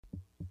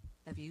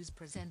views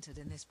presented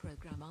in this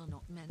program are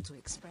not meant to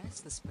express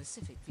the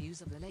specific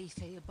views of the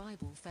Lafayette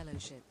Bible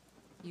Fellowship.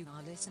 You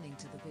are listening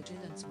to the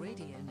Vigilance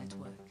Radio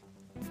Network.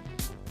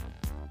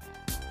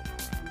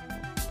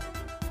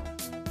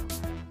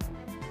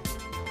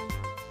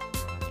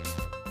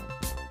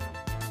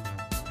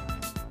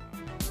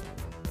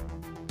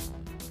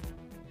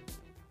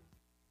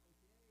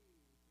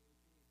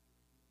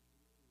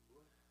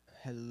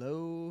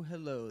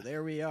 Hello,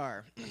 there we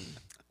are.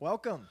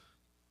 Welcome.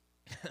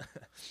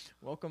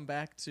 Welcome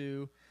back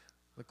to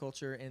the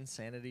Culture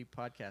Insanity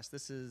Podcast.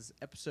 This is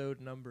episode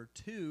number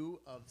 2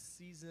 of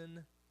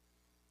season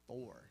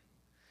 4.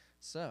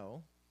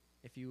 So,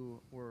 if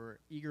you were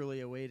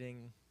eagerly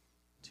awaiting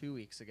 2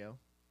 weeks ago,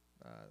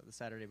 the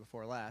Saturday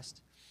before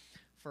last,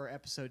 for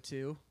episode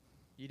 2,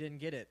 you didn't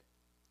get it.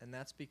 And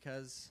that's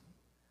because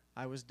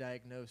I was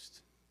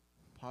diagnosed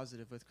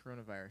positive with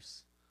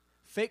coronavirus.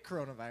 Fake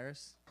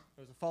coronavirus.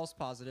 It was a false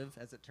positive,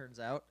 as it turns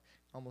out.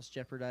 Almost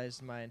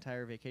jeopardized my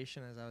entire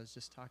vacation, as I was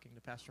just talking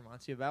to Pastor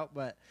Monty about.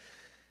 But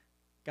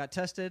got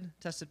tested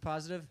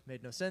positive,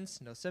 made no sense,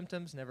 no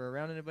symptoms, never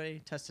around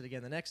anybody. Tested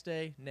again the next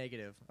day,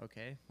 negative.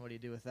 Okay, what do you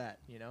do with that?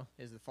 You know,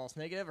 is it false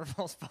negative or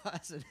false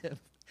positive?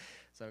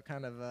 So it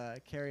kind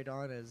of carried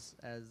on as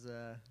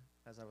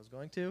I was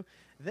going to.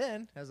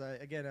 Then, as I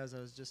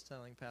was just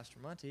telling Pastor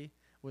Monty,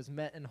 was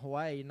met in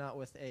Hawaii not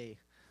with a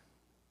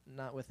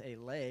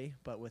lay,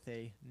 but with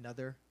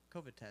another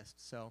COVID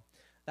test. So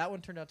that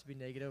one turned out to be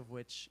negative,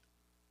 which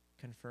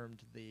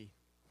confirmed the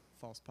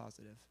false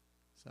positive.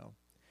 So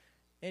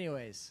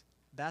anyways,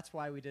 that's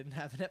why we didn't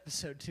have an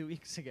episode 2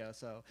 weeks ago.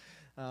 So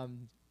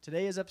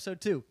today is episode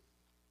 2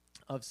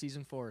 of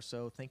season 4.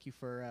 So thank you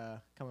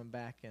for coming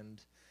back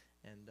and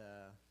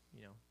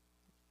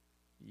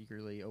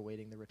eagerly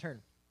awaiting the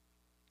return.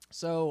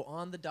 So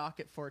on the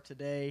docket for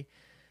today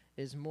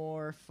is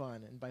more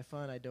fun. And by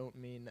fun, I don't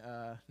mean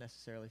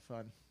necessarily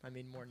fun. I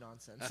mean more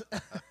nonsense.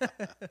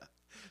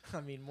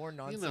 I mean more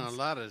nonsense. You know, a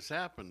lot has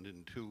happened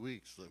in 2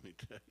 weeks, let me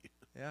tell you.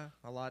 Yeah,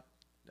 a lot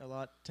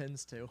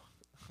tends to.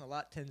 A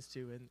lot tends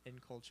to in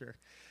culture.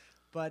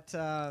 But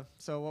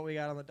so what we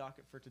got on the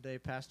docket for today,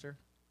 Pastor,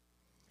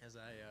 as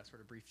I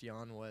sort of briefed you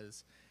on,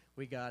 was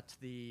we got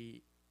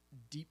the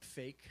deep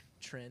fake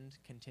trend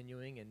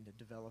continuing and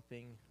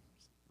developing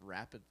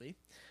rapidly.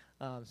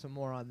 So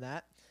more on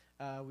that.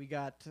 We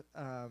got,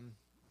 how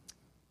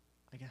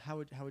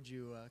would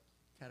you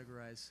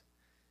categorize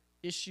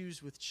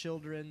issues with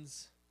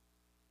children's,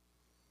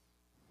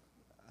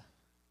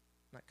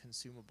 not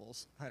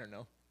consumables, I don't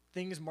know,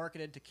 things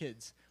marketed to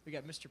kids. We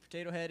got Mr.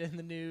 Potato Head in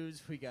the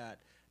news. We got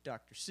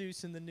Dr.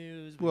 Seuss in the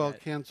news. Well,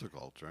 cancel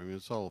culture. I mean,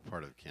 it's all a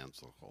part of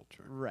cancel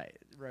culture. Right.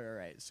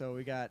 So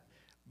we got,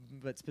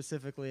 but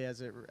specifically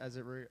as it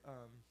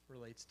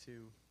relates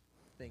to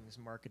things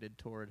marketed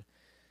toward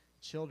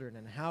children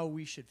and how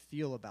we should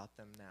feel about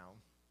them now,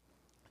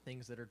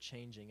 things that are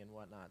changing and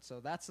whatnot.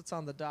 So that's what's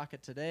on the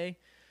docket today.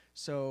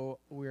 So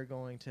we're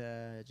going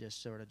to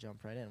just sort of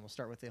jump right in. We'll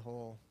start with the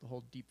whole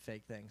deep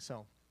fake thing.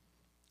 So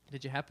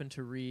did you happen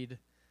to read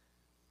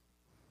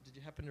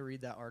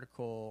that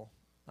article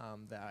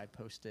that I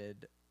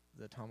posted,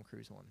 the Tom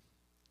Cruise one?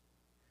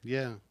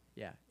 Yeah.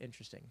 Yeah,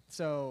 interesting.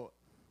 So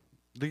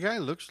the guy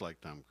looks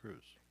like Tom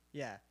Cruise.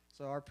 Yeah.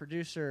 So our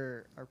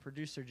producer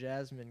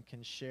Jasmine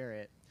can share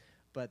it.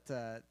 But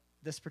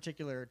this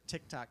particular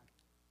TikTok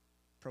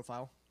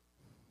profile,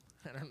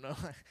 I don't know.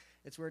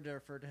 It's weird to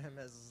refer to him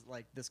as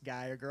like this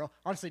guy or girl.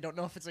 Honestly, don't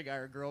know if it's a guy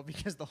or girl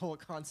because the whole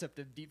concept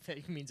of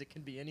deepfake means it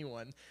can be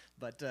anyone.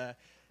 But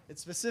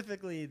it's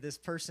specifically this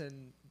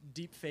person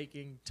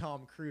deepfaking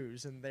Tom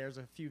Cruise, and there's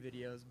a few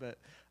videos. But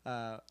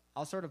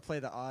I'll sort of play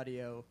the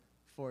audio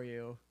for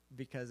you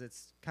because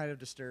it's kind of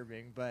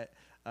disturbing. But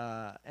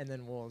and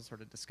then we'll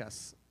sort of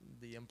discuss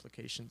the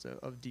implications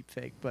of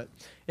deepfake. But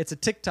it's a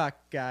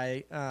TikTok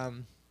guy,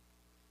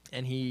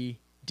 and he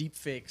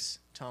deepfakes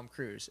Tom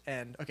Cruise.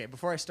 And okay,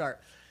 before I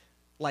start,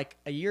 like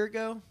a year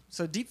ago,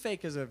 so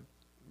deepfake is a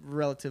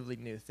relatively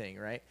new thing,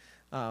 right?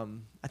 I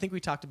think we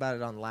talked about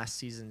it on last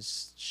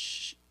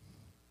season's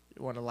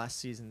one of last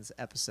season's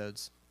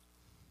episodes,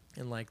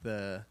 in like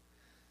the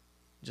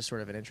just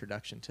sort of an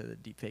introduction to the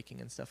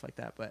deepfaking and stuff like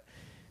that. But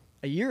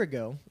a year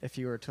ago, if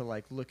you were to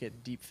like look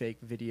at deepfake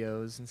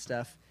videos and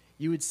stuff,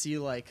 you would see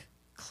like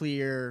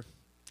clear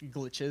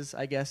glitches,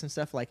 I guess, and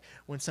stuff. Like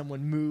when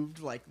someone moved,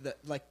 like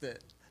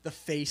the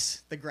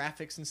face, the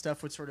graphics and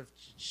stuff would sort of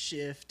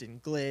shift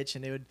and glitch,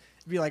 and it would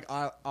be like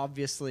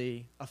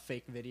obviously a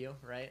fake video,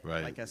 right?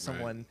 Right. Like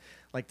someone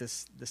like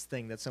this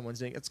thing that someone's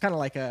doing. It's kind of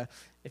like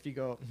if you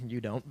go,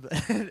 you don't,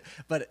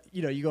 but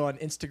you go on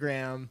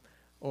Instagram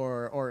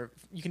or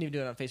you can even do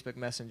it on Facebook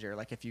Messenger.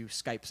 Like if you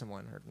Skype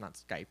someone, or not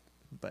Skype,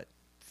 but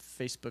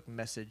Facebook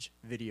message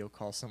video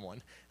call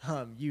someone,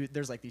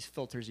 there's like these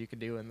filters you can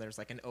do, and there's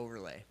like an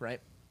overlay, right?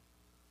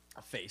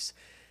 A face.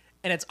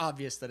 And it's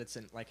obvious that it's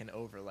like an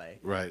overlay.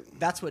 Right.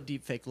 That's what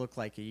deepfake looked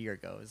like a year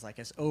ago. It was like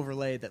this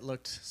overlay that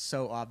looked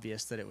so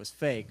obvious that it was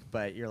fake,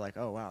 but you're like,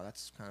 oh, wow,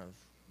 that's kind of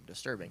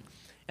disturbing.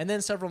 And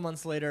then several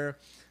months later,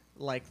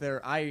 Like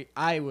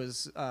I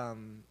was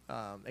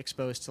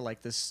exposed to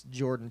like this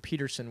Jordan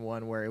Peterson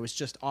one where it was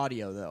just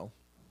audio though,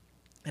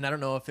 and I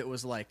don't know if it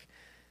was like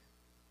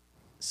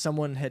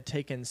someone had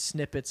taken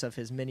snippets of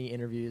his many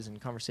interviews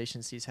and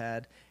conversations he's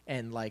had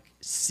and like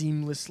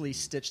seamlessly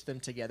stitched them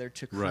together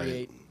to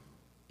create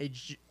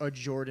a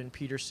Jordan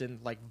Peterson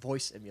like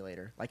voice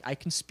emulator. Like I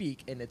can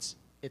speak and it's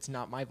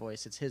not my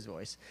voice, it's his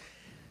voice.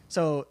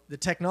 So the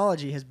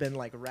technology has been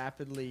like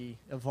rapidly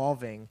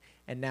evolving,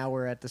 and now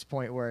we're at this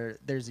point where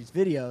there's these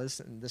videos,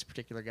 and this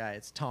particular guy,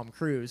 it's Tom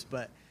Cruise,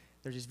 but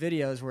there's these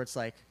videos where it's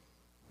like,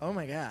 oh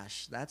my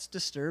gosh, that's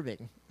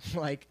disturbing.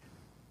 Like,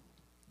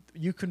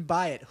 you can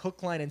buy it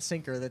hook, line, and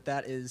sinker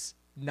that is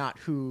not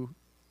who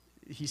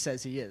he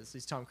says he is.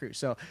 He's Tom Cruise.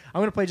 So I'm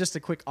going to play just a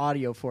quick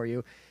audio for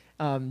you.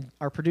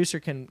 Our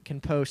producer can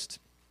post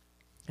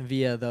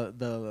via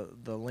the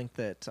link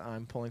that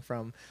I'm pulling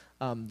from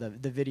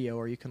the video,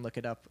 or you can look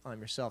it up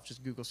yourself.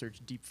 Just Google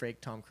search deepfake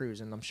Tom Cruise,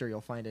 and I'm sure you'll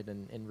find it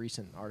in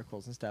recent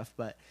articles and stuff.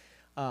 But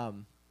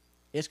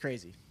it's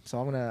crazy. So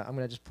I'm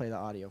gonna just play the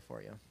audio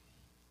for you.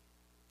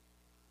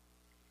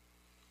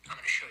 I'm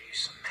gonna show you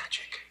some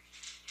magic.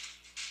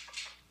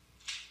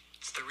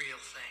 It's the real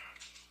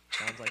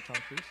thing. Sounds like Tom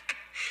Cruise.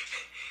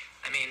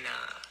 I mean,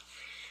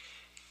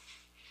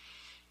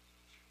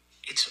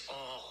 it's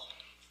all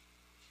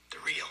the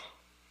real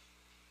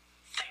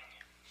thing.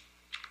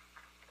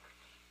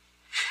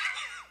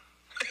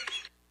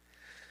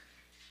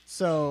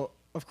 So,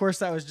 of course,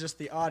 that was just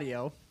the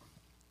audio.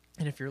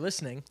 And if you're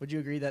listening, would you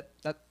agree that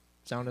that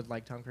sounded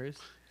like Tom Cruise?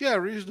 Yeah,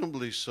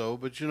 reasonably so.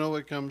 But you know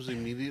what comes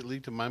immediately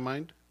to my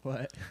mind?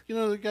 What? You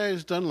know, the guy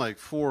has done like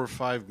 4 or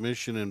 5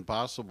 Mission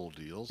Impossible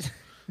deals.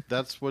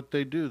 That's what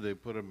they do. They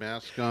put a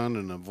mask on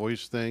and a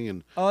voice thing,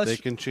 and they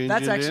can change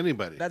into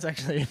anybody. That's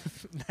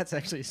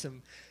actually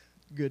some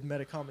good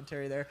meta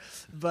commentary there.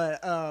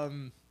 But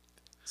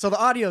so the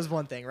audio is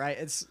one thing, right?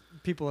 It's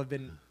people have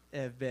been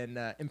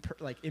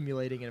like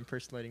emulating and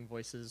impersonating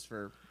voices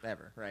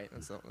forever, right?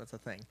 That's a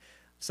thing.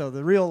 So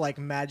the real like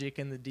magic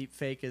in the deep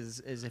fake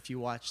is if you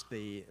watch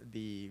the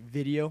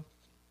video.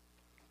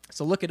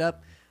 So look it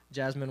up.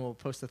 Jasmine will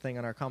post the thing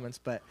on our comments,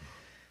 but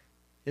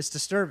it's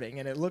disturbing,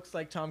 and it looks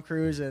like Tom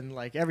Cruise and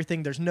like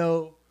everything. There's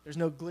no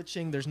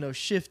glitching, there's no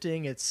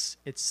shifting. It's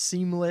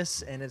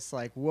seamless, and it's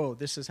like, whoa,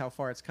 this is how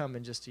far it's come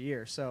in just a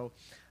year. So,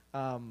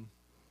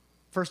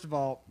 first of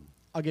all,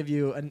 I'll give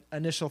you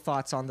initial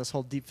thoughts on this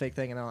whole deepfake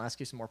thing, and I'll ask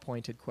you some more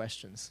pointed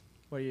questions.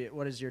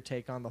 What is your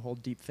take on the whole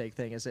deepfake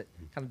thing? Is it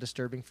kind of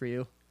disturbing for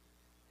you?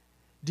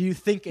 Do you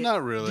think it?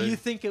 Not really. Do you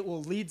think it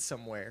will lead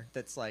somewhere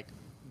that's like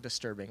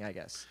disturbing? I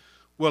guess.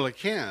 Well, it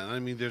can. I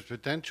mean, there's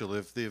potential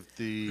if the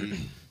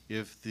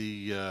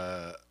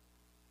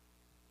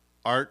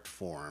art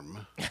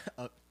form,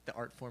 the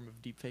art form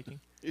of deepfaking.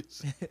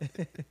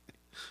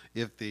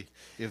 if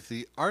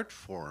the art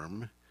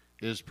form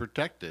is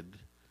protected,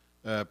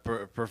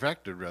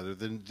 perfected rather,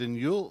 then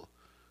you'll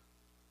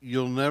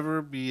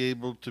never be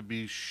able to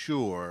be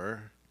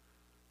sure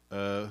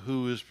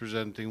who is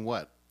presenting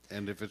what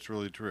and if it's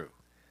really true.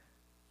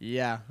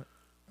 Yeah,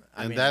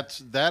 I mean,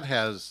 that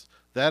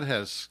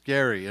has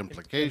scary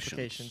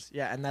implications.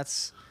 Yeah, and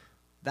that's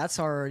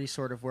already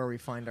sort of where we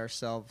find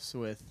ourselves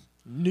with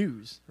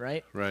news,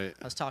 right? Right.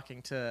 I was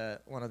talking to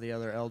one of the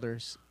other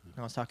elders.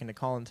 I was talking to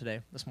Colin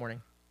this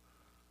morning.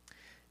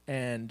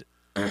 And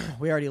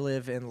we already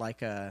live in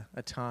like a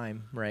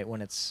time, right,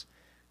 when it's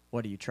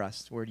what do you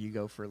trust? Where do you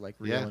go for like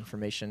real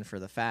information, for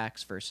the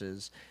facts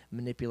versus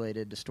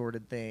manipulated,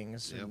 distorted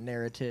things, and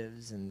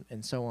narratives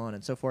and so on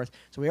and so forth.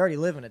 So we already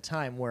live in a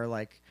time where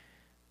like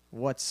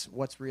what's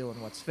real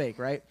and what's fake,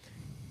 right?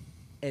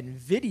 And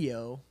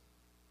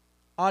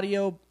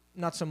audio,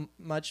 not so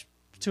much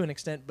to an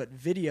extent, but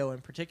video in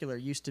particular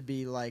used to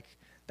be like,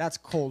 that's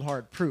cold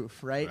hard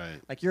proof, right?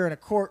 Like you're in a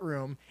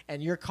courtroom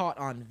and you're caught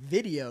on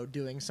video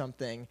doing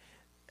something,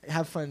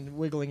 have fun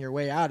wiggling your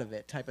way out of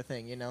it type of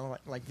thing, you know?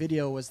 Like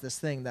video was this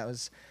thing that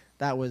was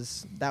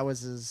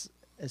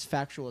as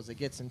factual as it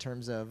gets in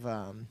terms of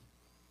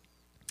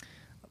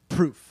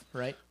proof,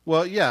 right?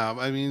 Well, yeah,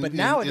 I mean, but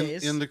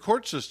nowadays in the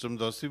court system,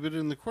 though, see, but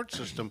in the court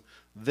system,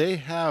 they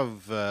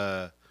have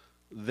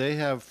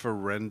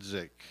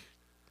forensic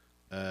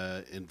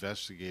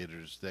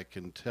investigators that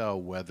can tell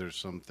whether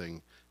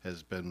something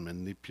has been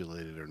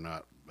manipulated or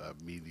not,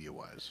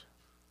 media-wise.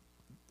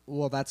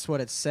 Well, that's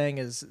what it's saying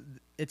is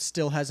it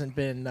still hasn't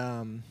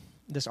been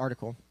this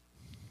article.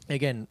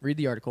 Again, read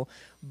the article,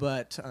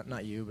 but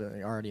not you,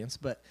 but our audience.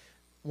 But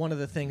one of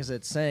the things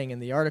it's saying in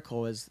the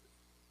article is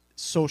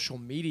social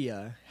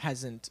media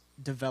hasn't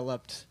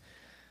developed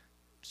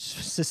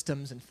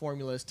systems and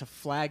formulas to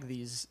flag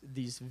these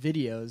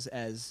videos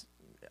as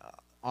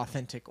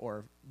authentic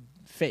or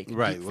fake.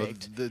 Right. Well,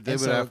 they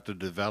would have to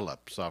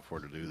develop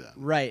software to do that.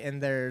 Right,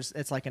 and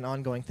it's like an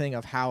ongoing thing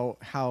of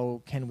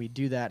how can we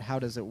do that? How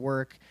does it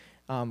work?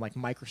 Like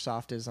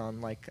Microsoft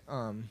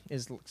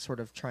is sort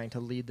of trying to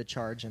lead the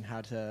charge in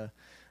how to,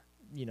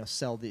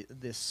 sell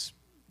this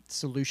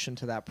solution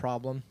to that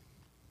problem.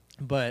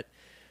 But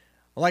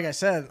Well, like I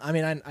said, I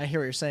mean, I hear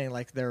what you're saying.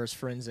 Like there was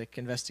forensic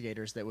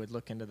investigators that would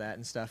look into that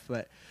and stuff,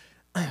 but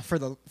for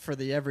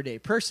the everyday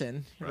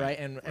person, right?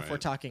 And if we're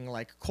right. talking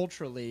like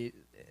culturally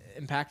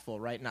impactful,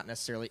 right? Not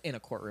necessarily in a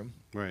courtroom,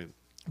 Right.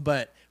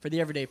 but for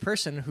the everyday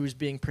person who's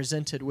being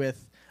presented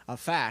with a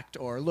fact,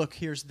 or look,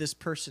 here's this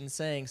person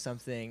saying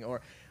something,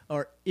 or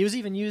it was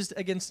even used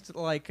against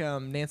like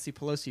Nancy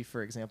Pelosi,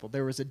 for example.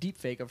 There was a deep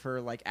fake of her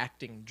like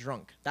acting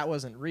drunk. That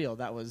wasn't real.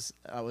 That was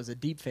a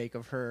deep fake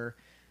of her,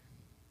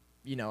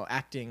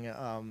 acting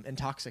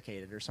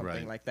intoxicated or something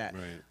Right, like that.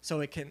 right.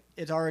 So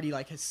it already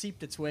like has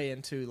seeped its way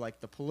into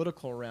like the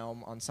political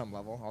realm on some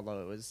level,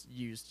 although it was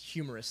used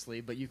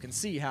humorously. But you can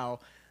see how,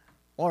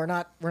 well, we're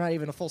not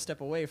even a full step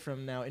away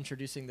from now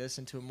introducing this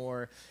into a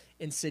more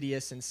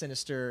insidious and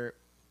sinister,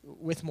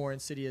 with more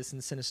insidious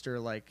and sinister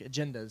like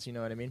agendas. You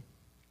know what I mean?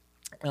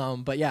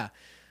 But yeah,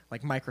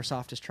 like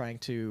Microsoft is trying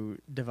to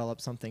develop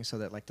something so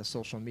that like the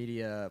social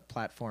media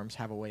platforms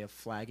have a way of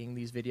flagging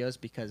these videos,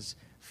 because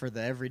for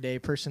the everyday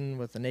person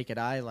with the naked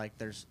eye, like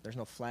there's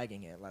no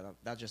flagging it. Like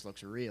that just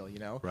looks real,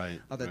 Right,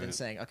 Other than right.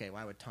 saying, okay,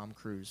 why would Tom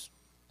Cruise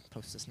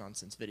post this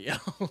nonsense video?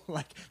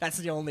 Like that's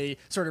the only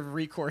sort of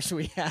recourse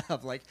we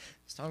have. Like,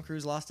 has Tom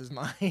Cruise lost his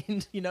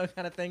mind,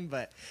 kind of thing.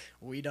 But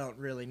we don't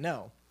really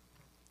know.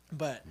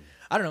 But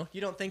I don't know.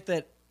 You don't think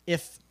that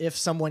if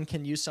someone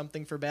can use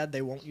something for bad,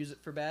 they won't use it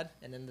for bad?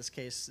 And in this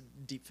case,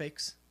 deep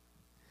fakes.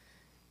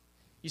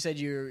 You said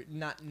you're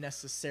not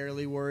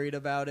necessarily worried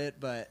about it,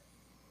 but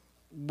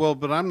Well,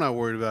 but I'm not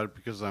worried about it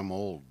because I'm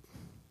old.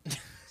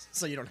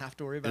 so you don't have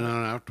to worry about And I it.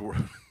 don't have to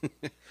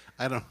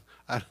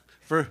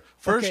worry.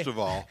 First Okay. of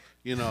all,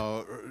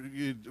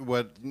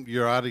 what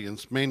your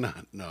audience may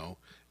not know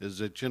is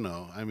that,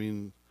 I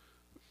mean,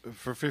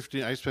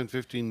 I spent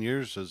 15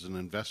 years as an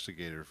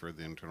investigator for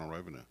the Internal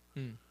Revenue.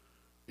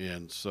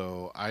 And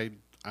so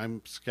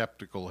I'm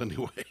skeptical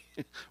anyway.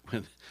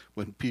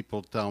 when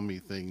people tell me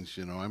things,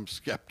 I'm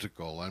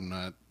skeptical. I'm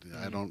not.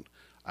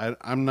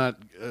 I'm not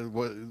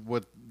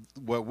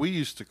what we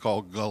used to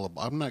call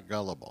gullible. I'm not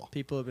gullible.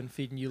 People have been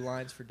feeding you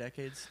lines for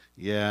decades.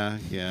 Yeah,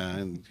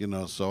 and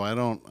so I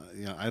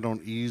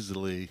don't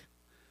easily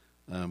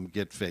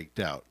get faked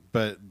out.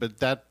 But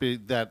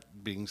that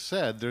being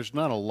said, there's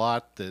a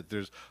lot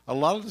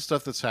of the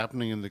stuff that's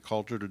happening in the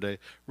culture today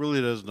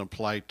really doesn't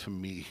apply to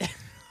me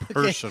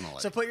personally.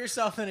 So put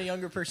yourself in a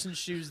younger person's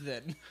shoes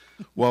then.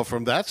 Well,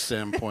 from that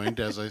standpoint,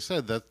 as I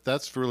said,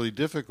 that's really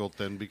difficult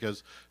then,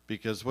 because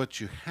what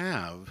you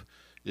have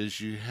is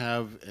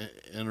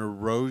an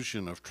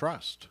erosion of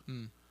trust,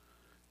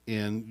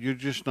 and you're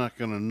just not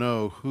going to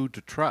know who to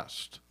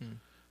trust,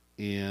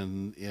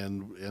 and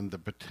the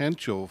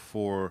potential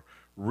for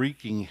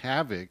wreaking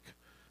havoc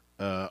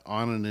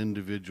on an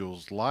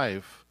individual's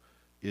life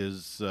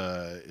is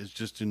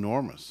just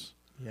enormous.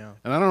 Yeah.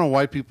 And I don't know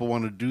why people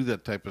want to do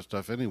that type of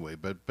stuff anyway.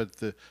 But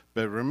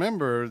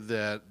remember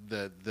that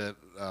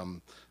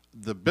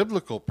the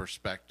biblical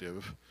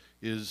perspective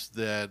is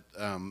that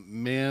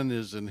man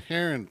is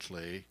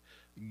inherently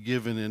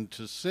given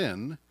into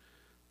sin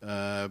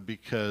and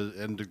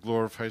to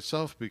glorify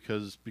self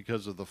because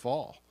of the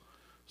fall.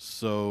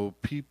 So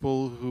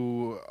people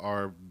who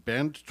are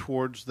bent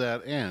towards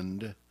that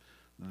end,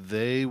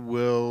 they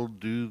will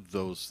do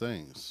those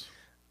things.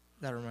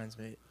 That reminds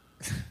me.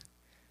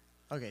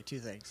 Okay, two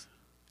things.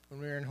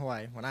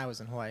 When I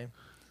was in Hawaii,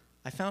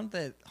 I found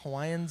that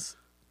Hawaiians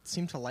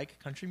seem to like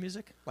country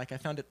music. Like I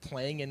found it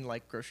playing in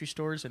like grocery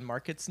stores and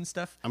markets and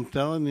stuff I'm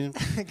telling you,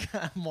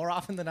 more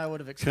often than I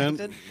would have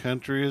expected.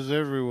 country is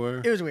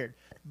everywhere. It was weird,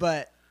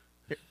 but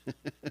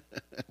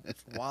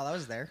while I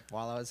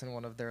was in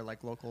one of their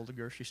like local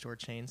grocery store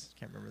chains,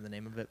 can't remember the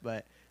name of it,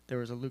 but there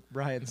was a Luke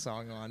Bryan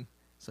song on,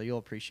 so you'll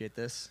appreciate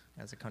this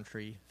as a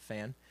country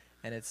fan.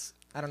 And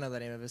I don't know the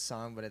name of his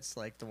song, but it's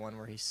like the one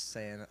where he's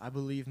saying, "I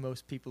believe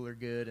most people are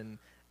good," and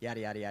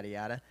yada yada yada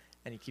yada.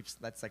 And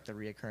that's like the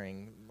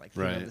reoccurring like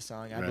theme of Right, the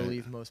song. I right.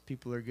 believe most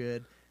people are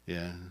good.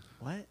 Yeah.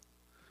 What?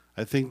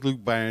 I think Luke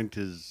Bryant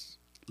is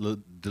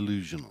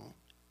delusional.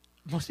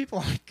 Most people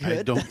aren't good.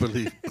 I don't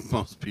believe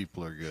most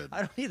people are good.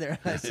 I don't either.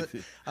 I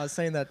was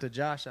saying that to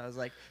Josh. I was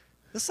like,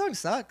 this song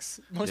sucks.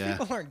 Most Yeah.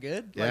 people aren't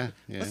good. Yeah, Like,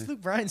 yeah. what's Luke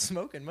Bryan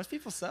smoking? Most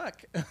people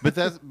suck. But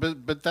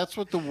that's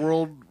what the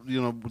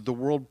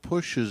world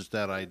pushes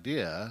that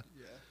idea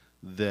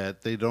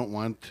that they don't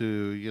want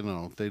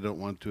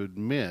to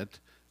admit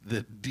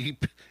that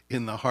deep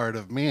in the heart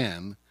of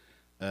man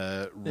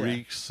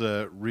reeks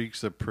a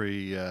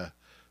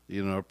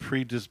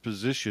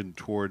predisposition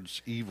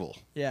towards evil.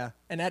 Yeah.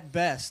 And at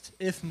best,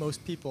 if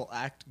most people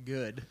act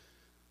good,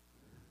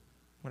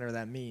 whatever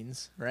that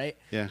means, right?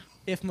 Yeah.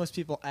 If most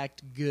people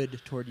act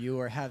good toward you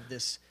or have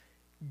this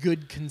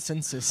good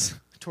consensus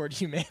toward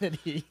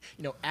humanity,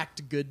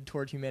 act good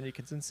toward humanity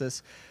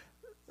consensus,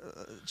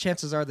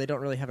 chances are they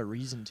don't really have a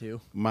reason to.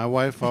 My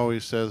wife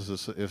always says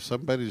this, if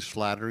somebody's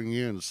flattering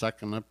you and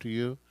sucking up to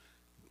you,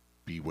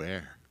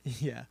 beware.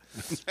 Yeah.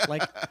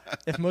 Like,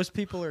 if most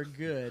people are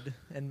good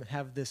and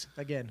have this,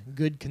 again,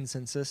 good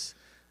consensus,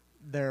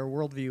 their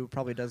worldview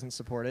probably doesn't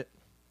support it.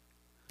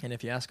 And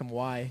if you ask them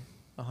why,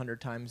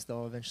 100 times,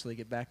 they'll eventually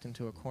get backed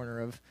into a corner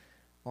of,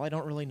 well, I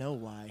don't really know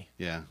why.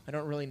 Yeah. I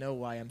don't really know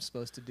why I'm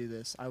supposed to do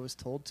this. I was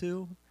told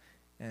to,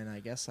 and I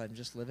guess I'm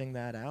just living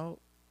that out.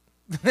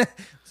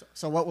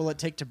 So what will it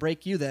take to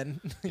break you then?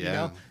 You Yeah.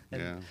 know?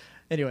 And Yeah.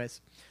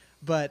 anyways,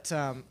 but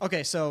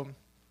okay, so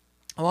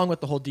along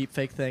with the whole deep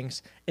fake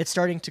things, it's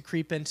starting to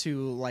creep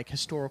into like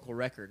historical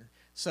record.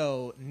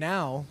 So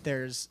now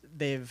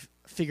they've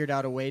figured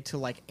out a way to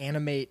like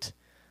animate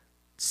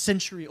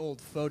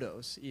century-old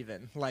photos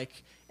even,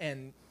 like,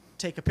 and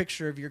take a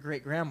picture of your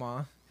great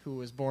grandma who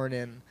was born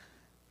in,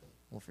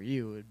 well, for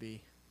you it would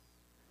be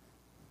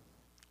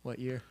what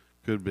year?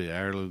 Could be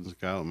Ireland,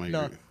 Scotland.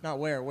 No, not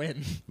where,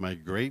 when. My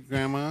great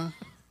grandma.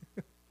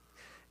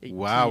 18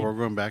 Wow, we're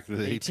going back to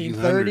the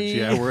 1830. 1800s.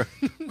 Yeah,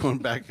 we're going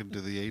back into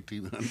the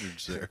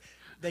 1800s there.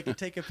 They could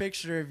take a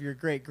picture of your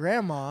great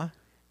grandma,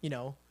 you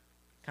know,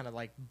 kind of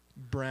like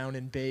brown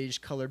and beige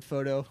colored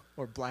photo,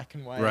 or black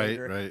and white, Right,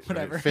 or right,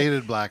 whatever. right.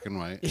 Faded black and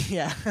white.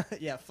 Yeah,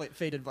 yeah,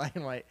 faded black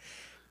and white,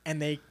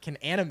 and they can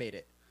animate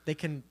it. They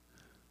can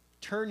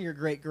turn your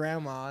great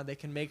grandma. They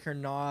can make her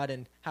nod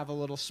and have a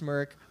little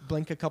smirk,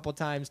 blink a couple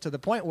times, to the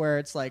point where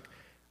it's like,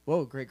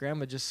 whoa, great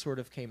grandma just sort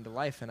of came to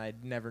life, and I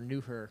never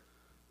knew her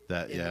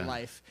That in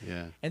life.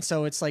 Yeah. And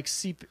so it's like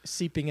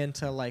seeping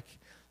into like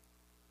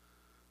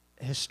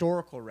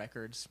historical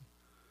records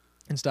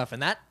and stuff,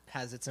 and that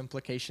has its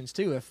implications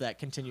too if that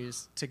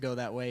continues to go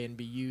that way and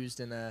be used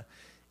in a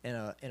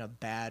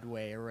bad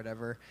way or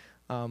whatever.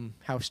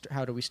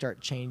 How do we start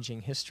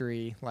changing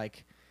history,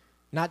 like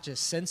not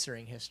just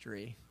censoring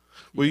history,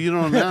 Well, you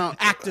know now.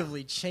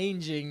 actively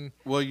changing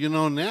Well, you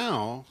know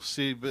now.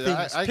 See, but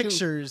things, I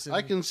pictures Can, I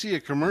and- can see a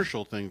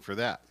commercial thing for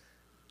that,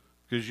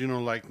 because you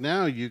know, like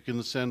now you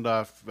can send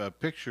off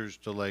pictures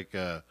to like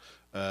a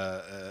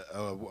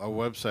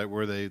website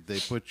where they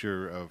put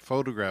your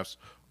photographs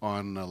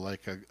on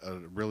like a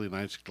really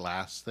nice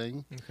glass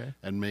thing, Okay.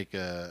 and make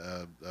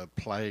a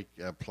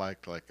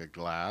plaque like a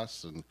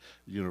glass, and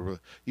you know,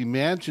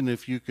 imagine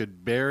if you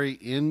could bury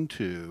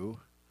into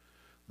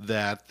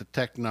that the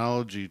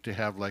technology to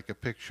have like a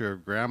picture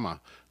of grandma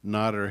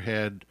nod her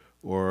head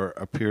or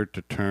appear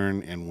to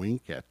turn and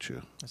wink at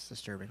you That's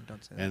disturbing.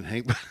 Don't say that. and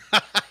hang.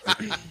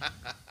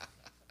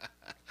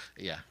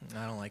 Yeah.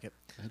 I don't like it.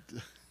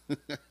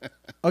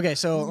 Okay,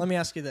 so let me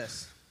ask you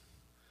this.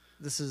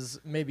 This is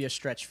maybe a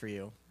stretch for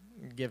you,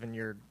 given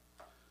your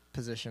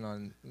position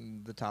on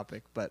the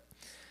topic. But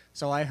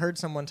so I heard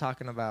someone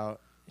talking about,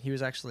 he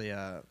was actually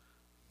a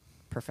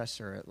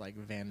professor at like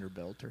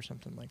Vanderbilt or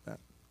something like that.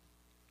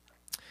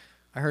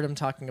 I heard him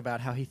talking about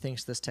how he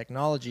thinks this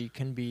technology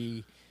can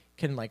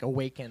like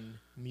awaken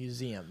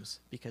museums,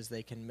 because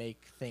they can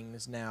make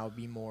things now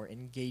be more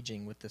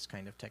engaging with this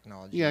kind of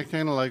technology. Yeah,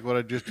 kind of like what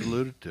I just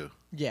alluded to.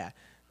 Yeah.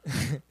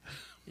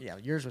 Yeah,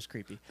 yours was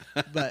creepy.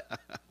 But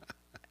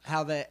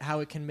how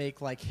it can make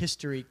like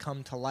history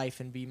come to life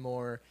and be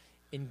more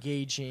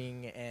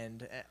engaging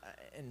and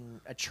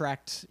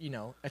attract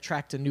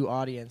a new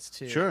audience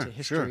to Sure,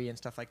 history sure. and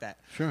stuff like that.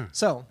 Sure.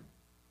 So,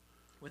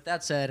 with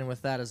that said, and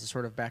with that as a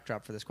sort of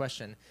backdrop for this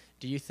question,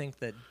 do you think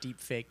that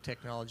deepfake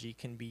technology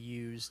can be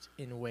used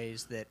in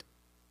ways that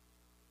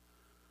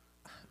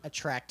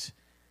attract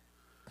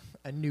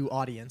a new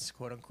audience,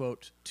 quote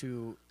unquote,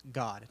 to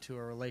God, to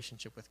a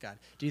relationship with God?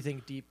 Do you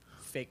think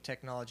deepfake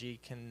technology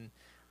can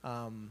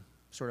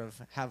sort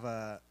of have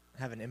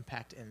an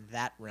impact in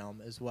that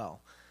realm as well?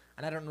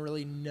 And I don't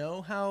really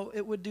know how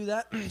it would do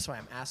that, so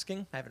I'm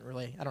asking. I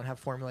don't have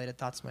formulated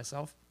thoughts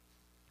myself.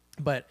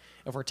 But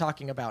if we're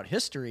talking about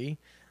history,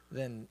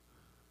 then,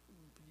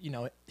 you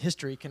know,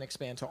 history can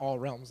expand to all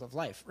realms of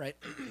life, right?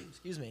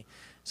 Excuse me.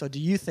 So do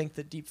you think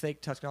that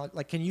deepfake technology,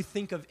 like, can you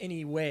think of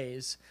any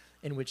ways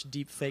in which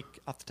deepfake,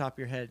 off the top of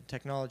your head,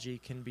 technology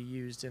can be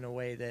used in a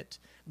way that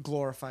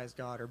glorifies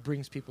God or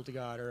brings people to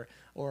God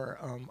or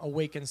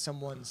awakens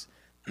someone's,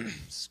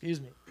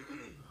 excuse me,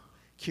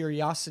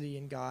 curiosity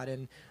in God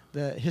and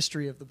the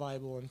history of the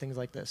Bible and things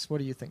like this? What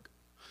do you think?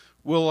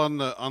 Well, on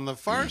the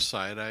far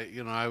side, I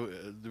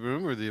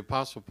remember the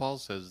Apostle Paul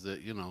says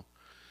that, you know,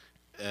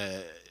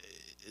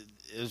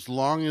 as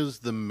long as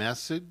the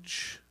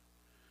message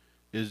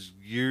is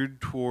geared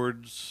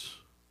towards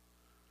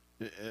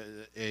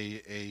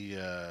a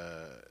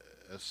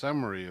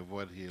summary of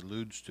what he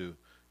alludes to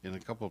in a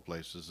couple of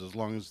places, as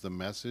long as the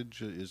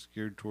message is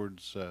geared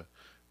towards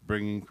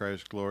bringing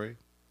Christ glory,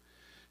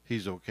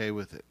 he's okay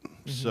with it.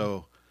 Mm-hmm.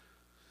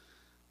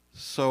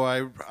 So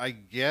I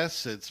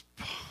guess it's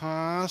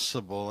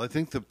possible. I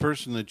think the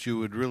person that you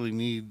would really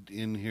need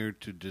in here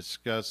to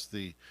discuss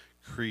the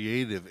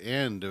creative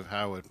end of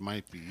how it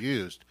might be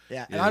used,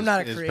 Yeah, and I'm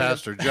not a is creative.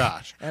 Pastor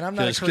Josh. And I'm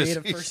not a 'Cause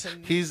creative he's-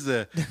 person.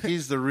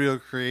 He's the real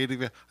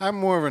creative. I'm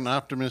more of an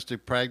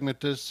optimistic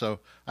pragmatist, so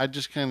I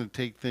just kind of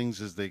take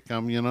things as they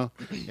come, you know,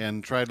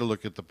 and try to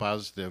look at the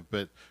positive.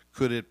 But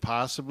could it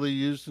possibly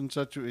used in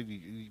such a?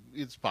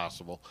 It's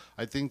possible.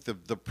 I think the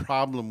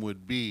problem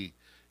would be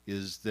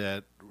is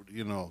that,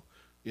 you know,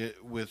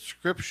 with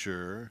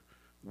Scripture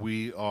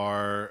we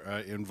are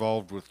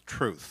involved with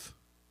truth.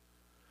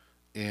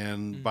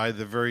 and by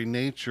the very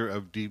nature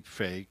of deep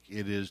fake,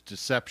 it is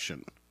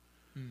deception.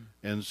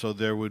 And so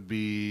there would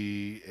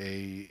be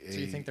So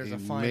you think there's a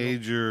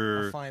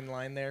a fine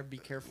line there? Be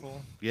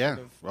careful. Yeah.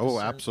 sort of Oh,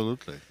 discern-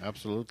 absolutely.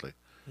 Absolutely.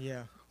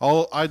 Yeah.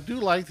 Oh, I do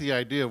like the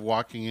idea of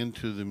walking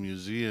into the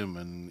museum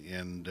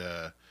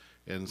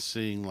and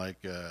seeing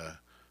like a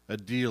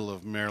deal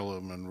of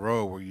Marilyn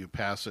Monroe where you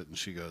pass it and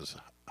she goes,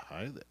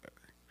 "Hi there."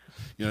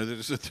 You know,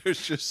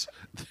 there's just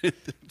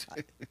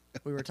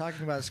We were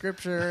talking about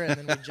scripture, and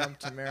then we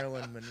jumped to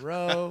Marilyn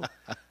Monroe.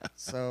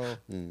 So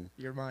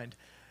your mind.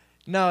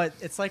 No,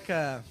 it's like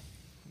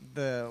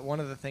one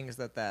of the things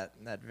that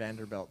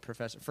Vanderbilt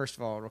professor. First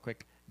of all, real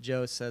quick,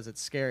 Joe says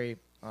it's scary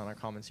on our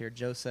comments here.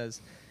 Joe says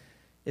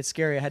it's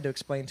scary. I had to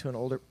explain to an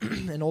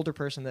older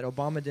person that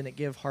Obama didn't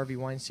give Harvey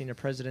Weinstein a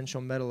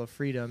Presidential Medal of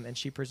Freedom, and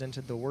she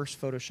presented the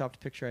worst photoshopped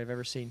picture I've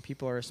ever seen.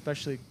 People are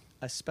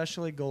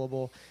especially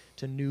gullible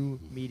to new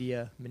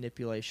media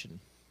manipulation.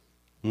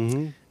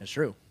 Mm-hmm. It's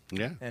true.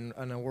 Yeah. And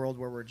in a world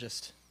where we're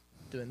just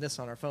doing this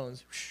on our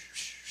phones,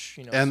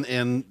 you know,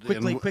 And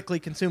quickly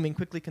consuming.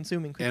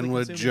 And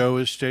what Joe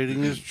is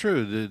stating is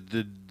true.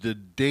 The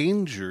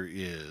danger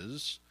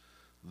is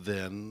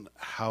then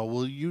how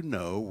will you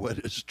know what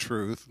is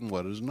truth and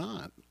what is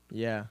not?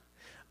 Yeah.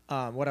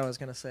 What I was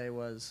gonna say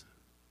was,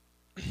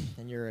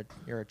 and you're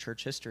a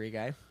church history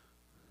guy,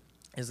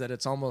 is that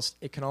it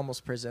can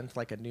almost present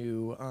like a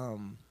new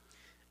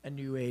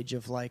age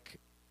of like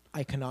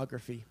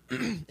iconography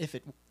if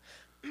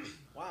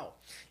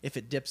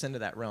it dips into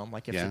that realm,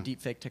 like if Yeah. the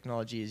deepfake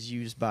technology is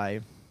used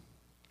by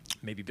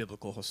maybe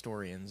biblical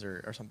historians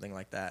or something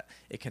like that,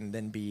 it can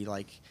then be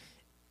like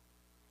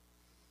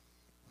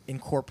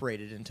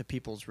incorporated into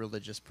people's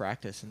religious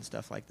practice and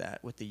stuff like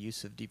that with the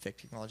use of deepfake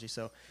technology.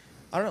 So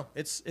I don't know,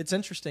 it's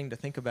interesting to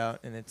think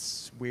about, and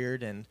it's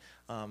weird, and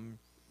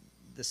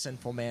the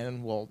sinful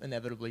man will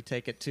inevitably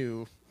take it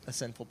to a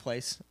sinful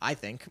place, I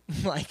think.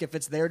 Like if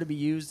it's there to be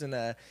used in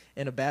a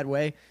bad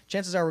way,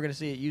 chances are we're going to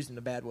see it used in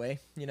a bad way,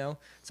 you know?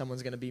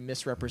 Someone's going to be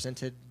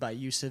misrepresented by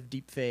use of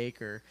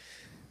deepfake, or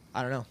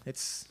I don't know.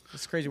 It's a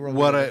crazy world.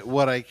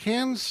 What I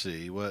can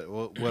see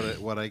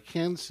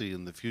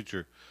in the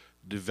future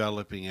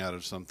developing out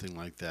of something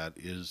like that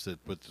is that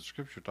what the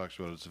scripture talks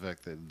about is the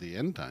fact that the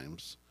end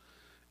times,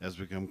 as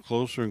we come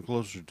closer and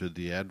closer to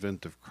the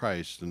advent of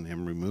Christ and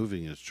him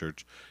removing his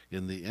church,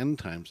 in the end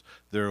times,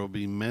 there will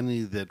be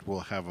many that will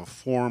have a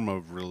form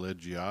of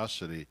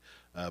religiosity,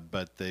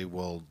 but they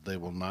will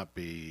not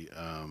be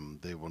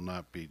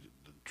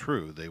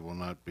true. They will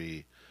not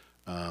be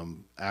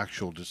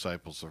actual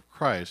disciples of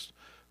Christ.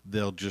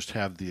 They'll just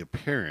have the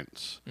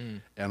appearance.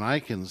 And I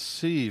can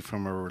see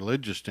from a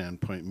religious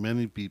standpoint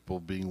many people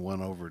being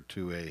won over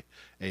to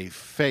a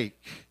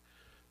fake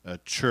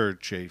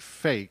church, a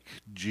fake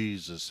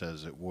Jesus,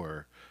 as it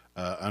were,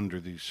 under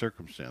these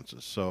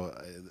circumstances. So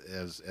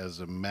as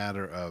a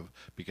matter of,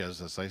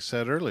 because as I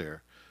said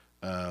earlier,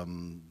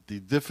 the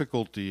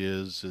difficulty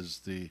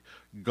is the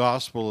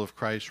gospel of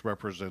Christ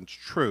represents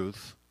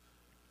truth,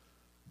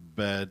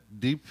 but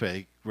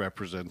deepfake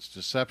represents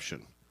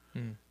deception.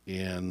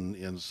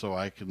 And so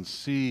I can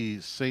see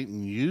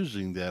Satan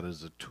using that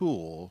as a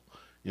tool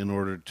in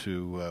order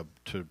to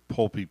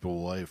pull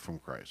people away from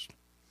Christ.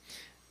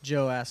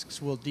 Joe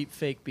asks, will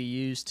deepfake be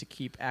used to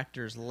keep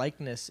actors'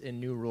 likeness in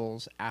new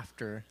roles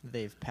after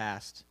they've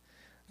passed?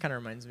 Kind of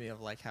reminds me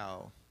of like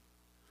how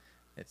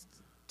it's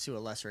to a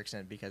lesser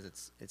extent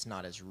because it's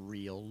not as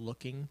real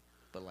looking,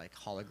 but like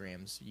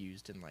holograms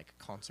used in like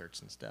concerts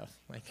and stuff.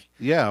 Like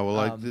yeah, well,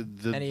 like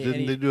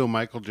didn't they do a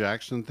Michael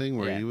Jackson thing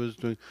where he was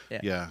doing?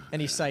 Yeah.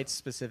 And he cites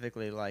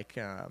specifically like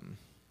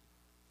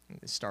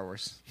Star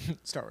Wars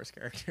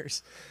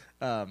characters,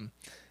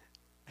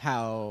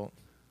 how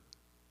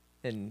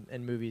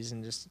in movies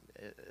and just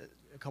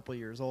a couple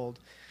years old,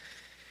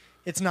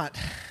 it's not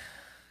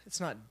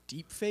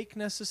deep fake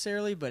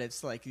necessarily, but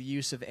it's like the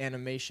use of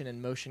animation and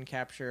motion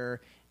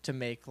capture to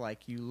make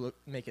like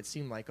make it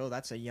seem like, oh,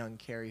 that's a young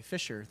Carrie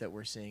Fisher that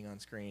we're seeing on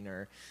screen,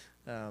 or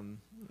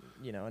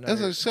you know.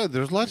 As I said,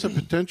 there's lots of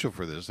potential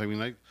for this. I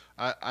mean,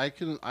 I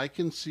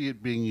can see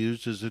it being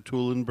used as a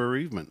tool in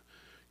bereavement.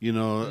 You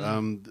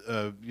know,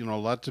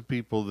 lots of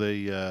people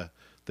they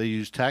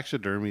use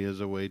taxidermy as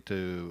a way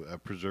to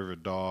preserve a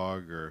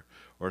dog or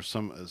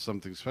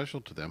something special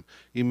to them.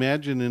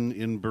 Imagine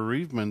in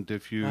bereavement,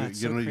 if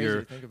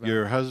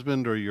your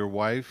husband or your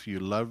wife, you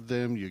love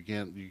them, you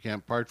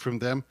can't part from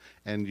them,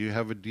 and you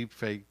have a deep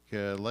fake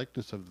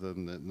likeness of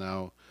them that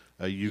now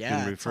you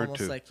can refer to.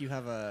 It's almost like you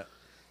have a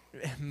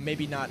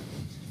maybe not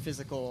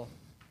physical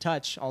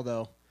touch,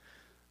 although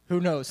who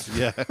knows?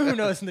 Yeah. Who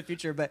knows in the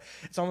future? But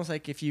it's almost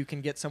like if you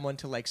can get someone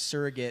to like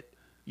surrogate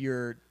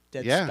your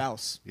dead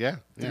spouse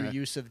through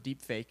use of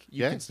deepfake,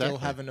 you can still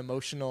have an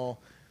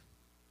emotional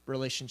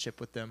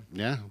relationship with them.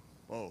 Yeah.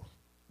 Whoa.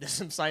 There's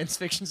some science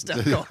fiction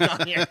stuff going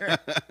on here.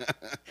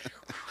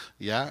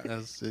 Yeah,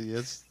 it's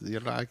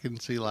I can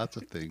see lots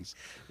of things.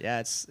 Yeah,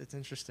 it's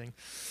interesting.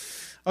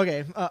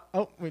 Okay.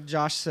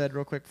 Josh said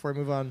real quick before we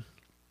move on,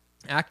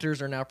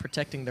 Actors are now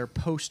protecting their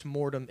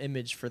post-mortem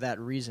image for that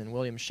reason.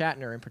 William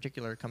Shatner, in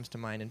particular, comes to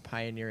mind in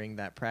pioneering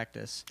that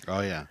practice.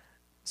 Oh yeah.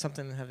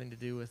 Something having to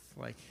do with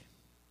like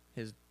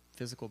his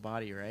physical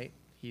body, right?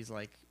 He's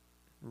like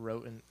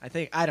wrote, and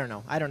I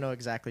don't know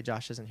exactly.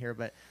 Josh isn't here,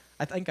 but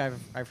I think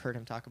I've heard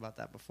him talk about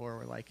that before.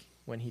 Where like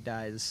when he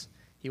dies,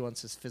 he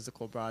wants his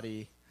physical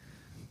body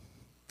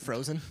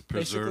frozen,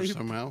 Preserved basically.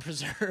 somehow?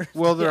 Preserved.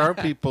 Well, there are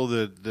Yeah. people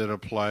that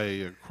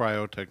apply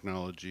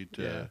cryotechnology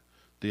to Yeah.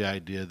 the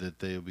idea that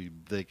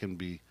they can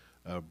be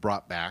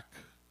brought back.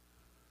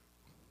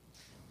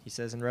 He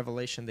says in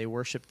Revelation, they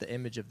worship the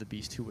image of the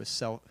beast who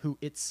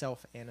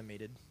itself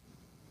animated.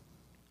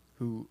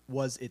 Who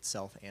was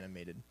itself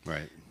animated.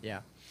 Right.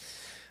 Yeah.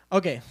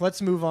 Okay,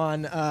 let's move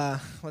on. I'm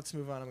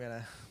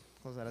gonna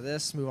close out of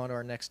this. Move on to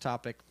our next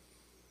topic.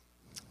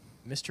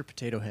 Mr.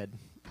 Potato Head.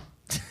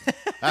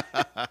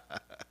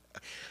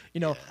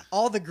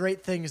 All the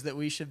great things that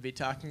we should be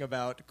talking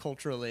about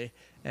culturally,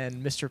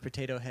 and Mr.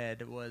 Potato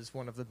Head was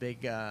one of the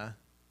big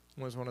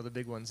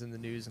ones in the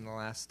news in the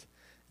last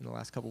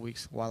couple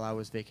weeks while I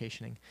was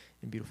vacationing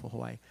in beautiful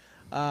Hawaii.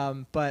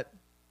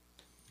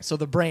 So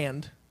the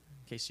brand, in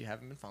case you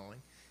haven't been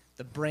following,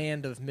 the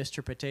brand of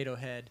Mr. Potato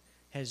Head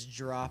has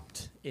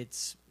dropped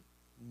its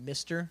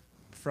Mr.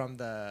 from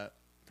the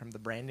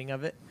branding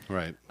of it.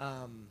 Right.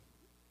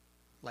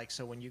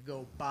 So when you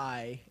go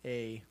buy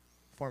a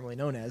formerly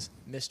known as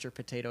Mr.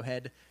 Potato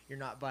Head, you're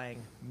not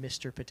buying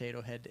Mr.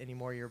 Potato Head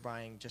anymore. You're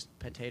buying just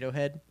Potato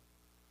Head.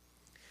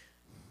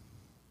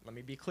 Let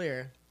me be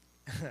clear,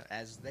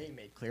 as they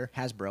made clear,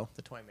 Hasbro,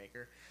 the toy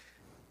maker,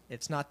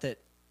 it's not that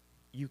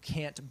you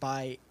can't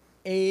buy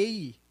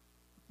a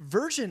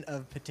version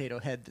of Potato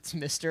Head that's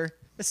Mr.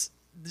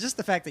 Just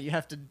the fact that you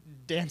have to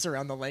dance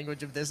around the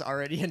language of this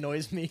already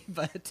annoys me,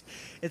 but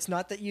it's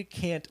not that you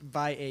can't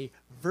buy a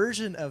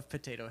version of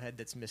Potato Head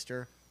that's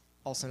Mr.,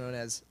 also known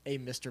as a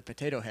Mr.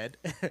 Potato Head,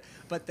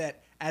 but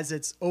that as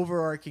its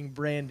overarching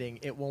branding,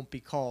 it won't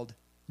be called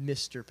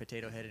Mr.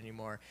 Potato Head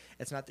anymore.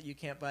 It's not that you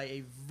can't buy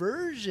a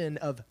version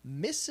of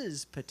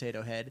Mrs.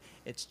 Potato Head,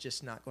 it's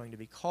just not going to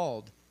be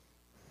called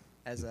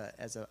as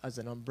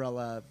an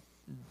umbrella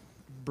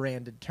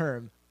branded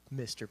term,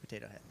 Mr.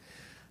 Potato Head.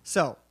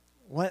 So,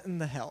 what in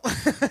the hell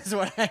is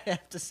what I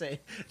have to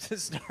say to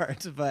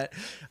start. But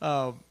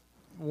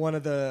one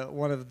of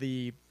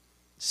the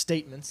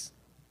statements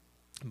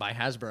by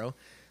Hasbro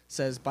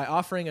says, by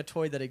offering a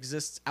toy that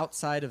exists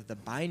outside of the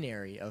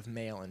binary of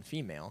male and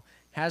female,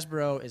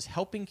 Hasbro is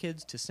helping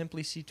kids to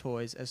simply see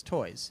toys as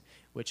toys,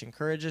 which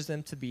encourages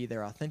them to be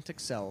their authentic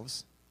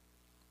selves,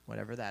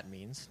 whatever that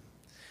means,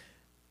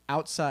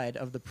 outside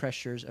of the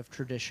pressures of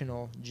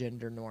traditional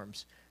gender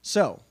norms.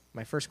 So,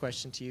 my first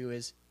question to you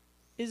is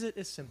it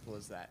as simple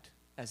as that,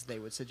 as they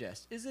would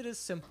suggest? Is it as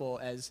simple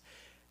as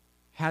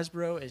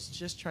Hasbro is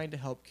just trying to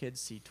help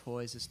kids see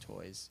toys as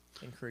toys,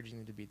 encouraging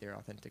them to be their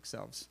authentic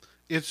selves?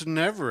 It's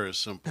never as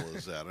simple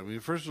as that. I mean,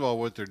 first of all,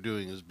 what they're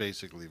doing is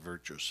basically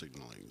virtue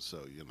signaling.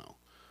 So,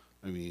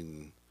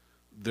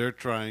 they're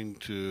trying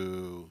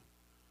to,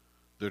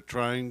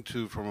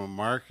 from a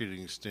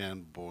marketing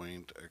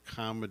standpoint,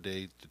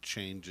 accommodate the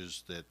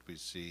changes that we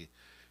see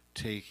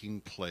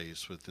taking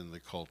place within the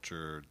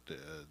culture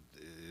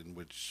in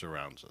which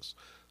surrounds us.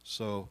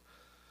 So,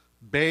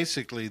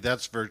 basically,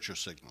 that's virtue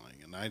signaling,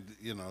 and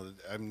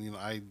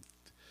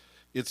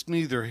it's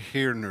neither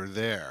here nor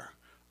there.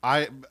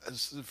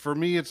 For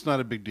me, it's not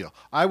a big deal.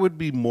 I would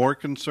be more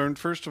concerned.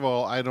 First of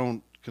all, I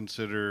don't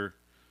consider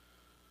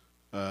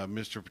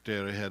Mr.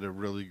 Potato Head a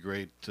really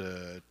great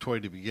toy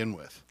to begin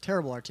with.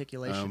 Terrible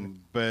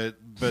articulation.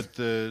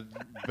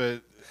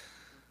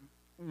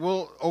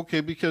 Well,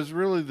 okay, because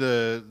really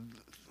the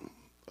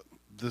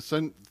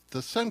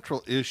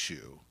central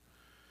issue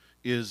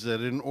is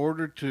that in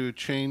order to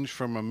change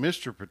from a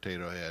Mr.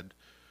 Potato Head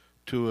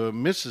to a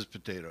Mrs.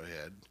 Potato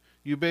Head,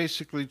 you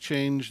basically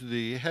change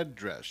the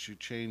headdress, you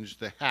change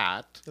the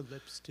hat, The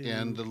lips too.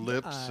 and the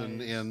lips, eyes.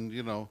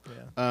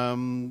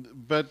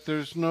 but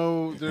there's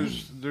no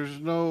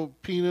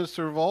penis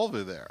or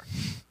vulva there,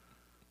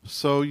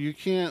 so you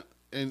can't.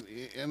 And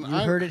You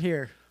heard it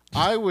here.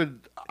 I would,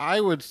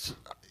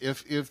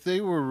 if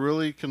they were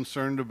really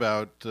concerned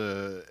about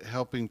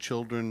helping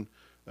children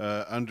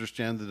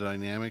understand the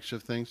dynamics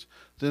of things,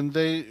 then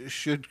they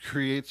should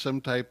create some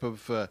type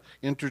of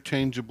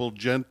interchangeable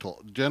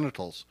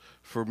genitals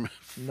for.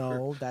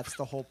 No, that's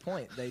the whole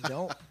point. They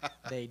don't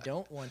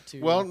want to.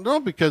 Well, no,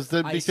 because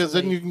then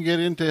isolate. you can get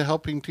into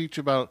helping teach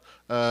about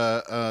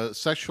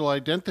sexual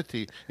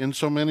identity in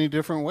so many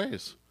different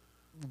ways.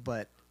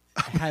 But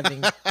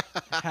having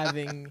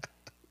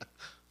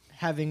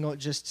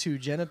just two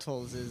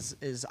genitals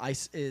is I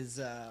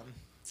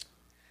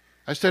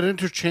said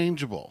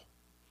interchangeable.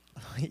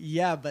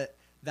 yeah, but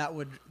that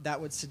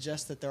would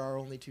suggest that there are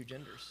only two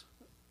genders.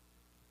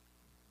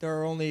 There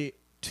are only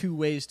two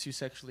ways to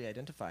sexually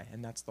identify,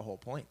 and that's the whole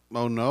point.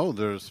 Oh no,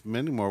 there's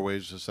many more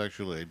ways to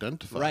sexually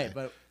identify. Right,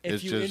 but if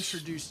It's you just-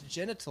 introduce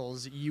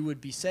genitals, you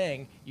would be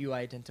saying you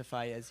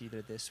identify as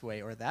either this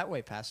way or that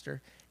way,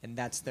 Pastor, and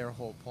that's their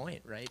whole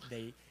point, right?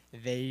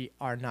 they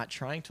are not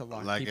trying to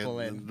lock Like people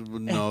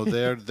in. no,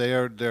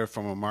 they're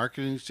from a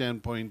marketing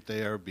standpoint,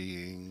 they are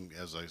being,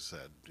 as I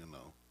said,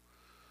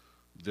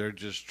 they're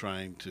just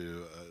trying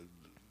to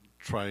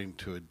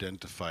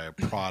identify a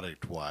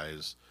product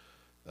wise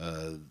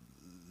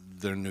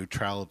their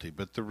neutrality.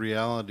 But the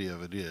reality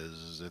of it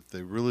is if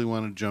they really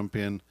want to jump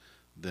in,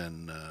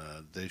 then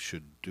they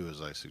should do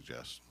as I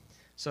suggest.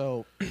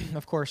 So,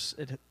 of course,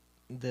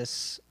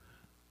 this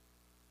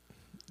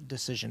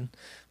decision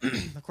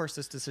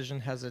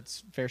has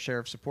its fair share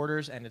of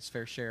supporters and its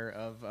fair share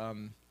of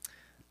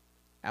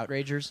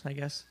outragers, I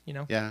guess,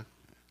 Yeah,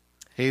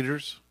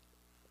 haters.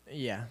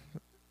 Yeah.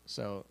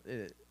 So,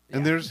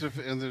 And there's a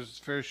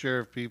fair share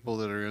of people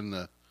that are in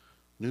the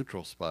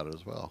neutral spot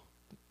as well.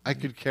 I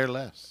could care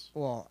less.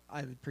 Well, I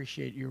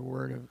appreciate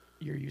your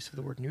use of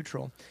the word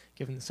neutral,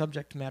 given the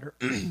subject matter.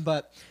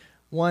 But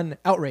one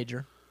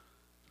outrager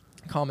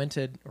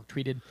commented or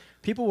tweeted,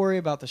 "People worry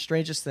about the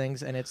strangest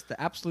things, and it's the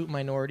absolute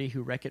minority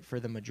who wreck it for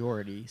the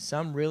majority.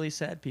 Some really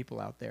sad people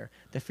out there.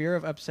 The fear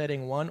of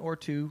upsetting one or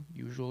two,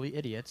 usually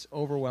idiots,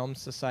 overwhelms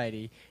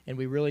society, and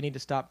we really need to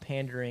stop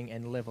pandering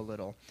and live a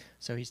little."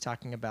 So he's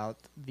talking about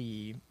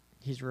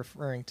he's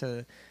referring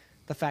to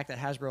the fact that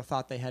Hasbro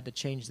thought they had to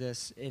change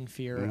this in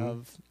fear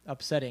of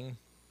upsetting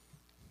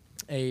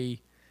a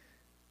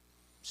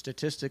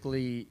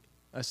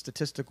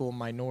statistical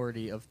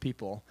minority of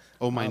people.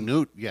 Oh,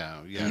 minute,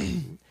 yeah.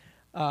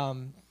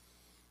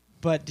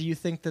 But do you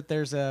think that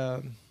there's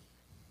any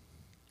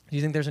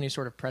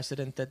sort of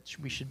precedent that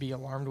we should be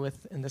alarmed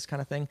with in this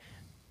kind of thing?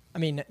 I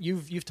mean,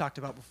 you've talked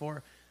about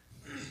before.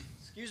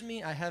 Excuse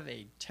me, I have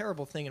a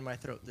terrible thing in my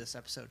throat this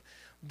episode.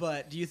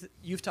 But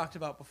you've talked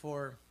about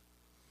before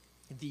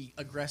the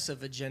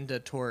aggressive agenda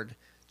toward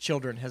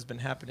children has been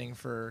happening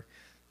for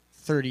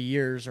 30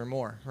 years or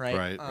more,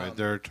 right? Right.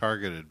 They're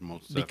targeted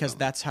most because definitely.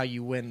 that's how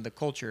you win the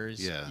culture.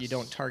 Yes. You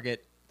don't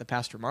target the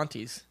Pastor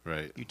Montes.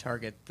 Right. You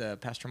target the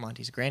Pastor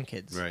Montes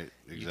grandkids. Right.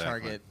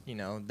 Exactly. You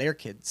target, their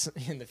kids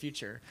in the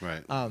future.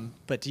 Right.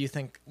 But do you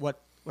think what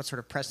sort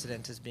of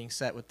precedent is being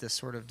set with this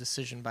sort of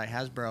decision by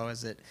Hasbro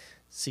as it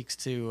seeks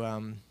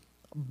to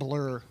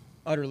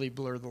utterly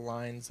blur the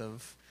lines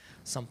of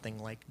something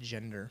like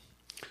gender?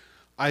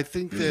 I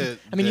think that...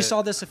 you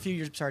saw this a few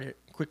years... Sorry to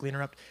quickly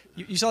interrupt.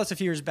 You saw this a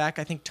few years back.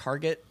 I think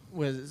Target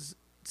was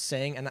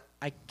saying, and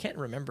I can't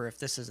remember if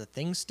this is a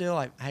thing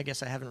still. I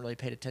guess I haven't really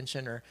paid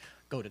attention or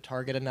go to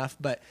Target enough,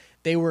 but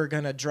they were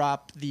going to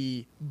drop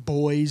the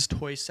boys'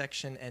 toy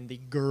section and the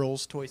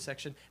girls' toy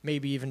section,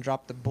 maybe even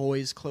drop the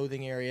boys'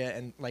 clothing area.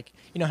 And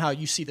how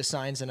you see the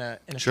signs in a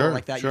store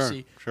like that, you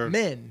see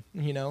men,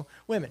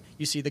 women.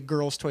 You see the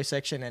girls' toy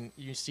section, and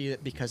you see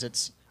it because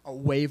it's a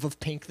wave of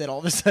pink that all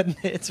of a sudden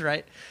hits,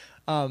 right?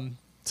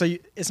 So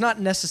it's not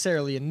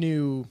necessarily a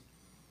new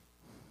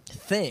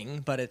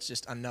thing, but it's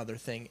just another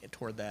thing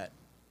toward that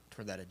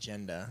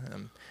agenda.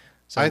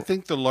 So I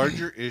think the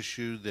larger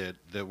issue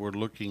that we're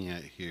looking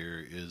at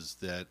here is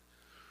that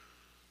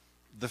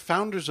the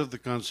founders of the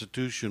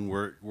Constitution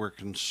were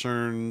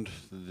concerned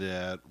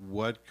that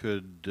what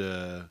could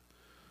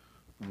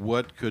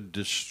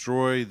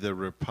destroy the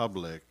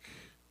republic.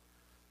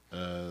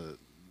 So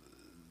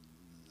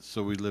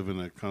we live in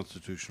a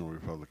constitutional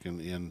republic,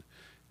 and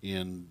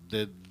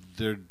that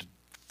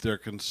their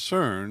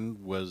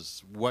concern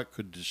was what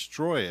could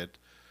destroy it.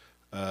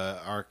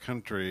 Our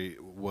country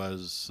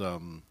was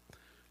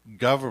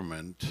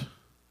government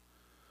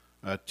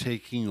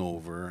taking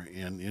over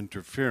and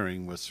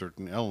interfering with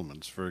certain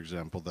elements. For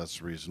example, that's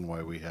the reason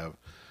why we have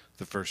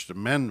the First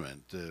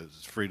Amendment,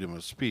 freedom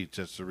of speech.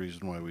 That's the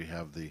reason why we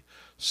have the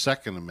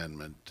Second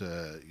Amendment,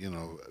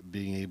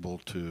 being able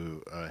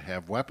to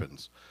have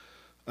weapons.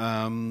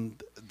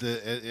 And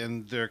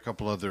there are a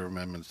couple other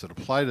amendments that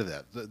apply to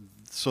that.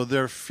 So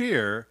their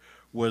fear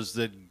was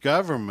that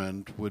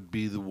government would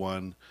be the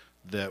one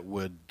that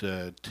would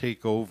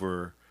take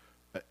over,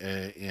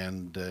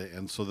 and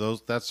so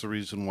that's the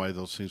reason why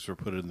those things were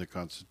put in the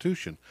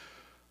Constitution.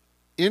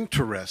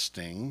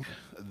 Interesting,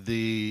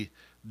 the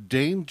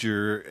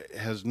danger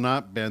has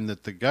not been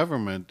that the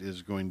government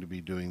is going to be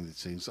doing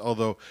these things,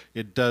 although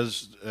it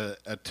does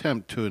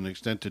attempt to an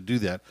extent to do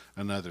that,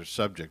 another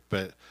subject,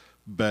 but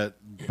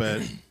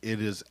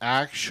it is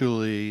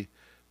actually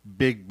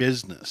big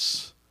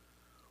business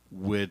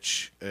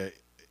which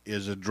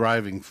is a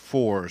driving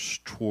force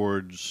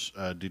towards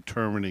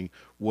determining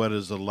what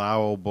is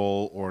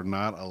allowable or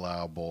not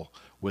allowable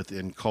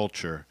within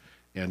culture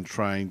and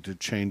trying to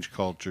change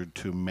culture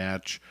to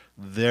match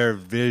their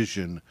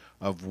vision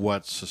of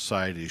what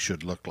society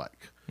should look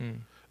like.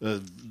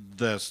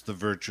 That's the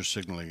virtue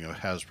signaling of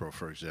Hasbro,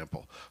 for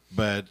example.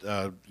 But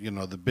the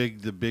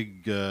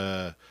big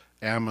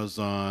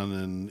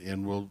Amazon,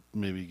 and we'll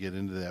maybe get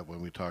into that when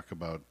we talk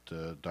about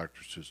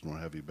Dr. Seuss and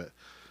what have you. But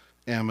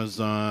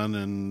Amazon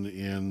and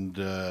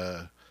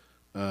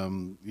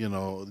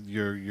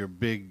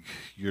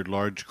your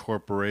large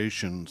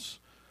corporations,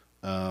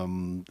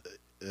 Instagram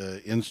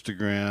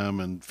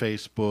and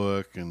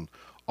Facebook, and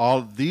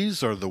all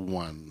these are the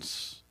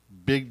ones.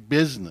 Big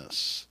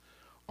business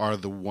are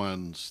the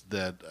ones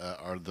that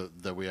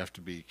that we have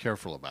to be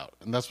careful about,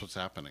 and that's what's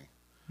happening.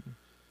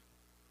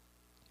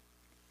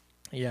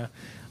 Yeah,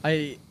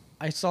 I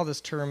saw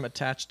this term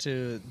attached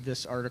to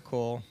this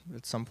article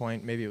at some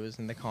point. Maybe it was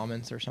in the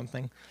comments or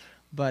something,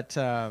 but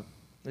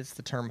it's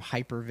the term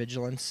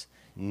hypervigilance,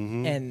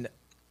 and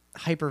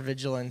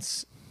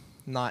hypervigilance,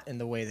 not in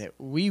the way that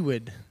we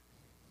would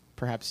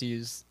perhaps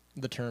use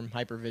the term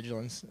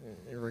hypervigilance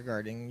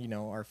regarding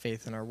our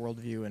faith and our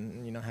worldview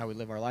and how we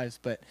live our lives,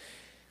 but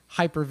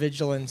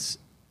hypervigilance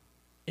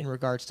in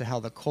regards to how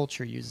the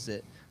culture uses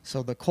it.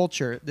 So the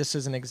culture, this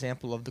is an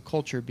example of the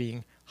culture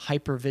being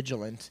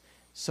hypervigilant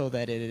so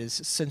that it is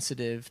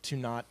sensitive to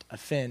not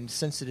offend,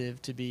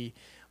 sensitive to be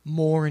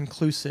more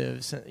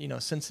inclusive,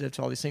 sensitive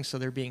to all these things. So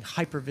they're being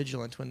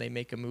hypervigilant when they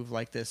make a move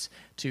like this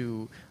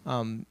to,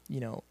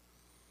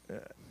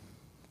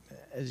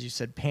 as you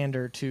said,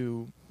 pander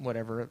to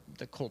whatever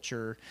the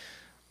culture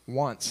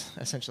wants,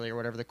 essentially, or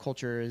whatever the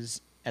culture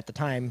is at the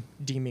time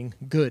deeming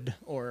good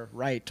or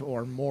right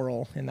or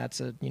moral, and that's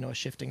a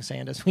shifting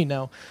sand, as we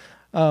know.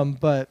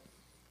 But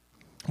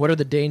what are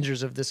the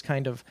dangers of this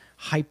kind of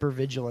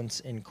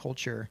hypervigilance in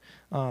culture,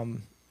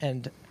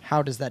 and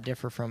how does that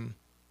differ from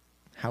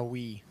how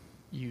we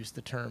use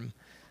the term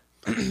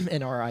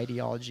in our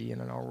ideology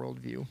and in our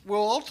worldview?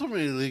 Well,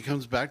 ultimately, it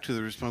comes back to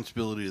the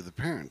responsibility of the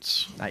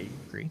parents. I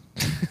agree.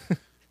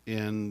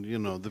 And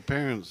the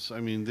parents. I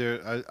mean,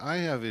 I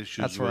have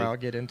issues. That's where I'll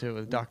get into it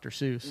with Dr.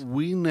 Seuss.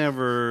 We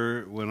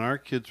never, when our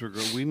kids were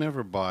we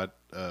never bought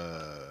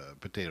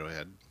Potato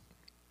Head.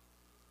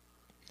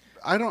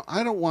 I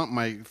don't want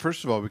my,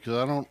 first of all, because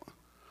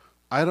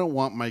I don't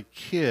want my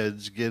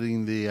kids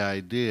getting the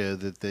idea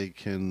that they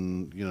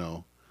can,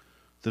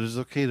 that it's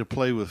okay to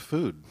play with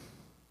food.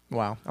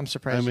 Wow, I'm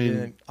surprised you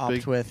didn't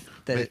opt with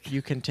that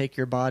you can take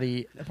your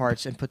body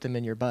parts and put them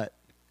in your butt,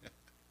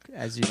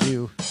 as you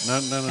do,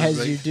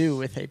 you do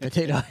with a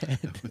potato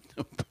head.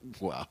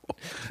 Wow,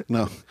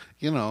 no,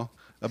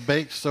 a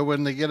baked. So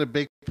when they get a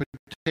baked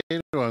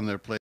potato on their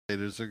plate,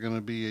 is there going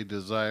to be a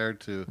desire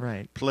to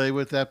play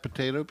with that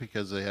potato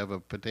because they have a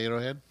potato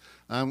head?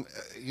 I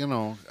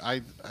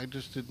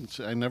just didn't.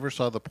 I never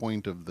saw the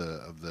point of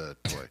the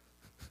toy,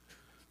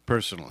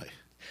 personally.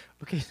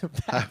 Okay, so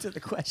back to the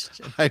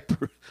question.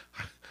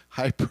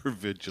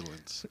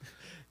 Hypervigilance.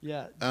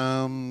 Yeah.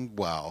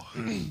 Wow.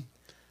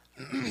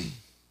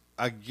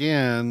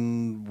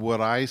 Again,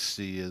 what I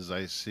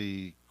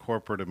see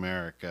corporate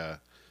America,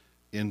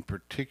 in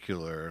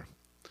particular.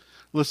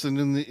 Listen,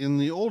 in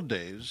the old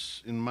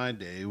days, in my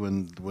day,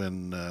 when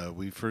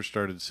we first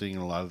started seeing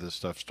a lot of this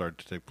stuff start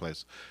to take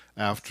place,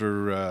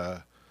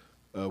 after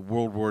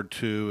World War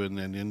II and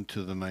then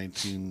into the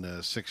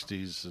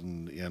 1960s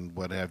and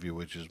what have you,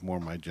 which is more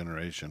my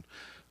generation,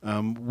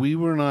 we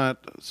were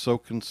not so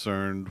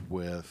concerned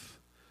with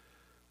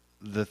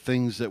the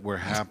things that were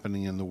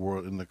happening in the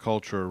world, in the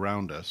culture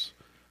around us,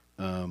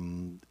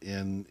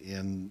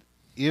 and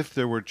if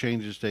there were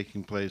changes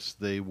taking place,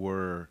 they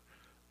were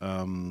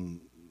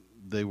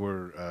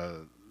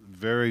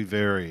very,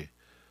 very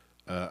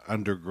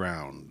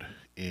underground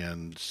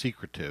and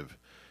secretive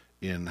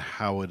in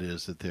how it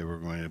is that they were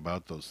going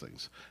about those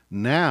things.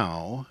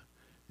 Now,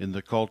 in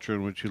the culture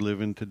in which you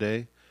live in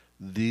today,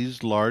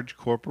 these large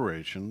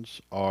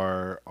corporations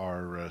are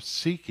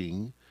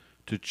seeking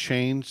to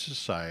change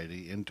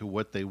society into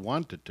what they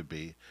want it to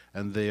be,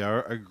 and they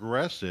are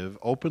aggressive,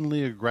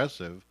 openly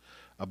aggressive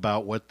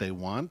about what they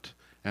want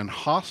and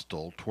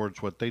hostile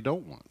towards what they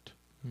don't want.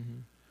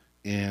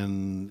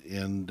 And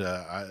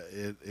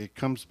it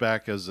comes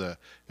back as a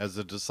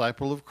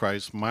disciple of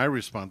Christ. My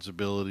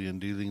responsibility in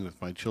dealing with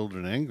my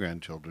children and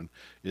grandchildren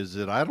is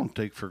that I don't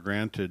take for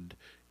granted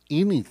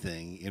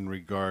anything in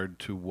regard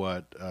to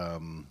what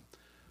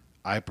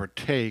I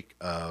partake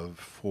of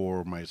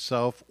for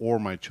myself or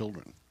my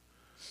children.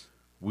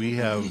 We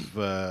have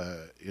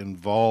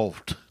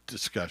involved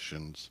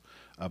discussions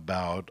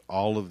about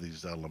all of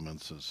these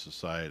elements of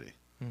society.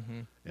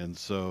 And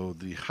so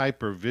the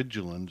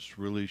hypervigilance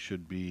really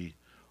should be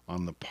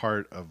on the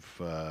part of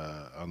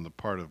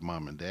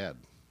mom and dad.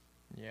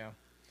 Yeah.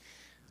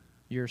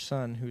 Your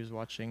son, who is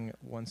watching,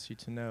 wants you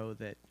to know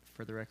that,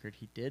 for the record,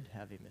 he did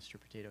have a Mr.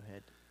 Potato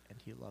Head, and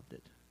he loved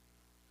it.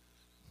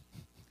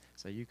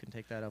 So you can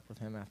take that up with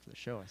him after the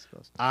show, I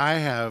suppose. I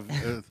have.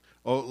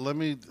 Let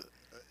me,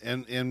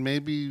 and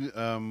maybe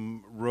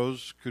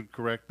Rose could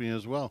correct me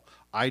as well.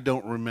 I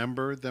don't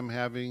remember them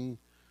having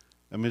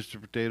a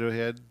Mr. Potato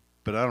Head,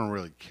 but I don't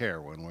really care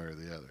one way or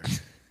the other.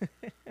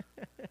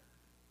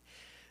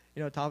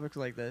 Topics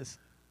like this,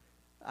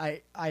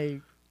 I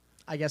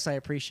guess I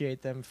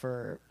appreciate them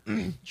for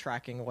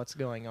tracking what's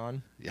going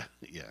on. Yeah.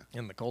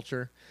 In the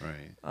culture,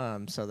 right?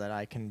 So that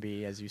I can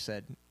be, as you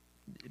said,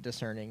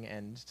 discerning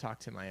and talk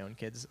to my own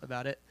kids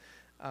about it.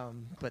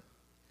 But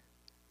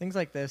things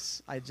like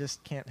this, I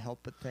just can't help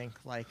but think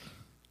like,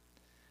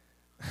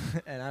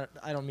 and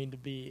I don't mean to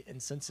be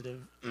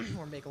insensitive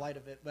or make light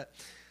of it, but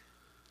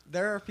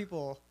there are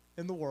people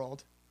in the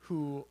world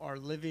who are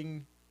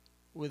living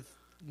with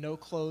no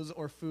clothes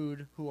or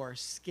food, who are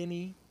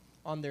skinny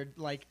on their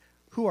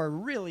who are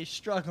really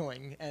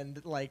struggling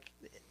and like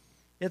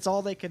it's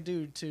all they can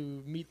do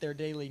to meet their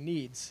daily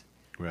needs.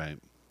 Right.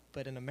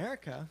 But in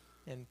America,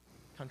 in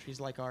countries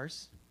like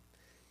ours,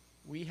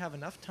 we have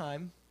enough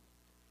time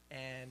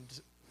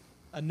and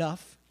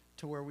enough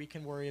to where we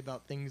can worry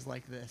about things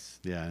like this.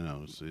 Yeah, I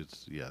know.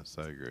 It's yes,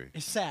 I agree.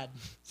 It's sad.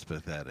 It's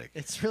pathetic.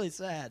 It's really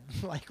sad.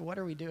 Like, what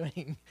are we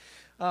doing?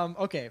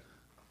 Okay.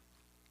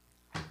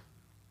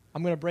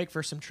 I'm going to break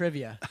for some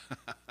trivia.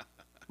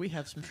 We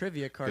have some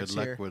trivia cards Good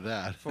luck here with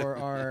that. for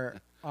our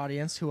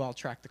audience, who I'll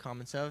track the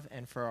comments of,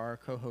 and for our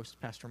co-host,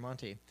 Pastor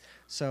Monty.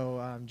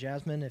 So,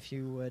 Jasmine, if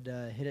you would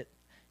hit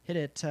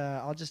it.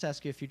 I'll just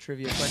ask you a few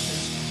trivia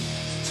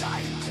questions.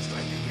 Time to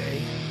play the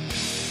game.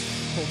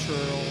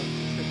 Cultural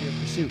trivia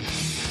pursuit.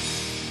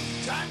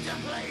 Time to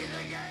play the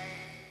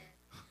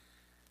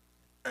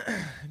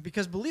game.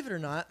 Because believe it or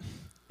not,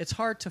 it's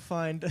hard to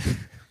find.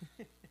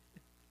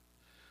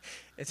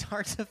 It's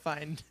hard to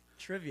find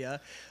trivia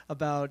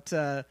about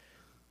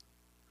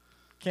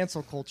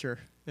cancel culture,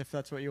 if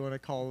that's what you want to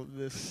call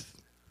this.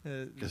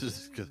 The theme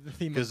of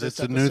Because this it's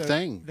a new episode-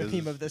 thing. The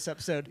theme of this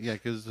episode: Yeah,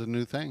 because it's a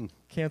new thing.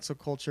 cancel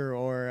culture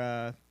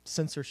or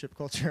censorship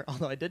culture.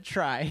 Although I did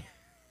try,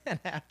 and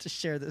I have to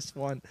share this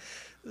one.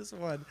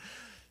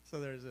 So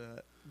there's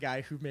a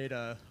guy who made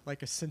a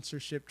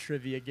censorship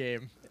trivia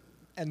game,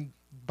 and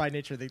by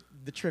nature the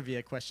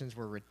trivia questions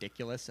were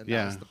ridiculous, and that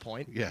Yeah. was the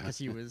point. Yeah. Because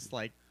he was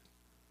like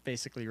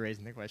basically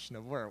raising the question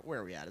of where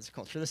are we at as a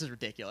culture? This is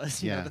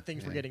ridiculous. You know, Yeah, the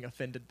things we're yeah. getting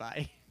offended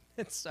by.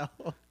 And so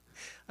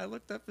I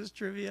looked up his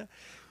trivia,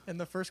 and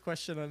the first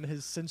question on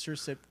his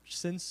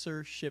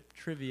censorship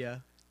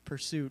trivia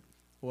pursuit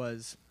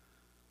was,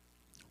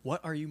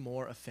 what are you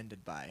more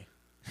offended by?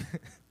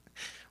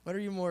 What are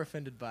you more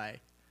offended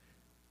by?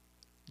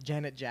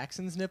 Janet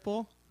Jackson's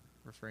nipple,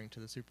 referring to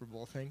the Super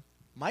Bowl thing.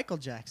 Michael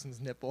Jackson's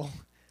nipple.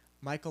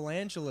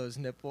 Michelangelo's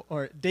nipple,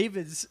 or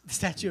the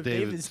statue of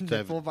David's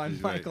nipple by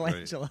right,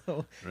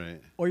 Michelangelo,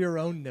 Right. or your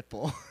own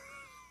nipple.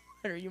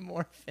 What are you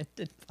more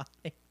offended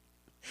by?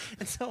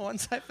 And so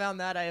once I found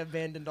that, I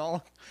abandoned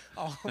all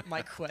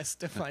my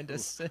quest to find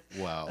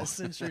Wow. a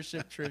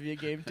censorship trivia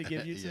game to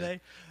give you Yeah.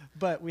 today.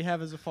 But we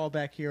have as a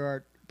fallback here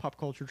our pop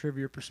culture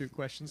trivia pursuit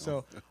questions.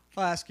 So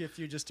I'll ask you a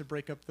few just to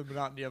break up the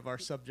monotony of our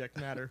subject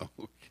matter.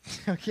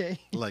 Okay.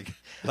 Like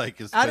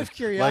it's Out been, of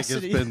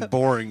curiosity. like it's been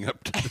boring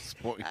up to this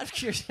point. Out of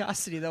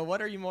curiosity, though,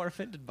 what are you more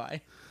offended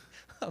by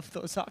of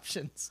those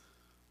options?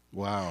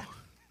 Wow.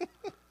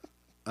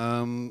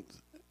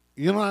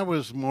 I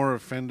was more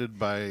offended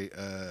by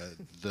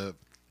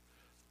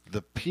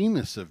the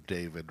penis of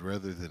David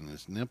rather than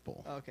his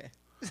nipple. Okay.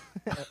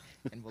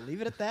 And we'll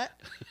leave it at that.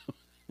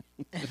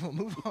 And we'll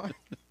move on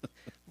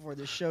before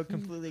this show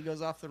completely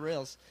goes off the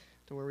rails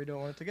to where we don't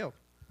want it to go.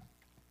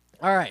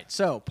 All right.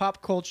 So,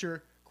 pop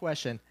culture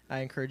question. I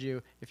encourage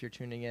you, if you're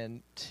tuning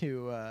in,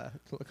 to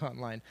look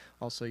online.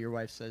 Also, your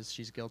wife says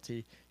she's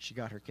guilty. She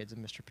got her kids a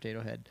Mr.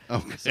 Potato Head.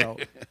 Okay. So,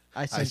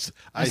 I sense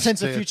I a stand-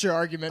 future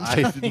argument.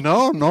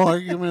 No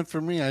argument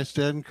for me. I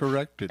stand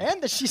corrected.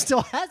 And that she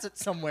still has it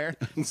somewhere.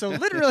 So,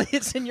 literally,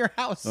 it's in your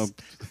house.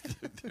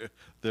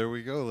 There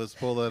we go. Let's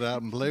pull that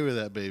out and play with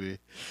that baby.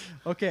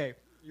 Okay.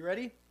 You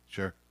ready?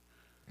 Sure.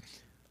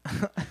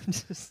 I'm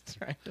just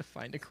trying to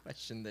find a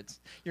question that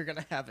you're going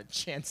to have a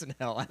chance in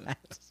hell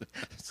at.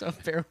 So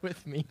bear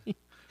with me.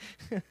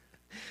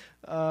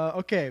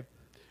 Okay.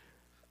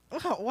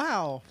 Oh,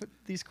 wow.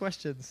 These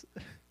questions.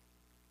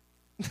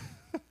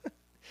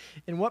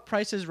 In what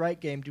Price is Right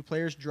game do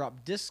players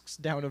drop discs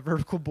down a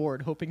vertical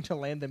board hoping to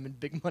land them in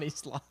big money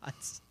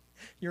slots?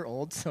 You're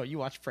old, so you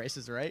watch Price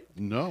is Right.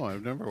 No,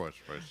 I've never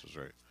watched Price is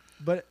Right.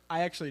 But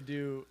I actually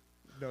do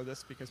know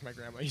this because my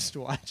grandma used to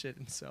watch it,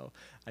 and so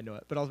I know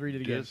it. But I'll read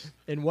it again.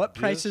 In what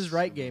Price is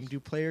Right game do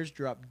players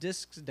drop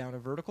discs down a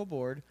vertical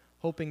board,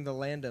 hoping to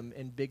land them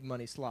in big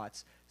money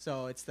slots?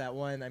 So it's that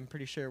one, I'm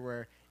pretty sure,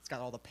 where it's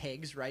got all the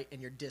pegs, right?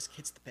 And your disc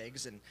hits the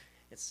pegs, and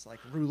it's like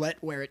roulette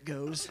where it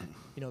goes.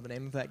 You know the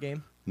name of that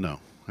game? No,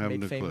 I haven't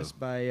Made a clue. famous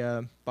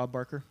by Bob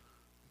Barker.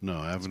 No,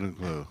 I haven't a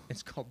clue.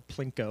 It's called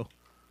Plinko.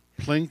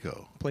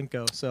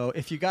 Plinko. So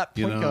if you got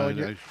You Plinko, know, and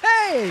you're,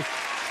 hey,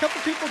 a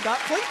couple people got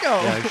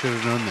Plinko. Yeah, I should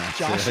have known that.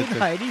 Josh and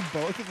Heidi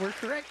both were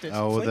correct. It's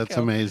Oh, well, that's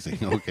Plinko. amazing.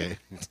 Okay.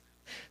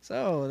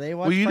 So they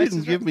watch. Well, you Price didn't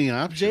is give Right. me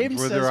options. James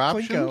Were says there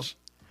Plinko. options?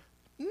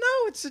 No,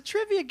 it's a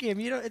trivia game.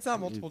 It's not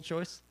multiple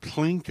choice.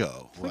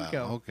 Plinko. Plinko.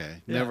 Wow.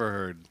 Okay. Yeah. Never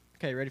heard.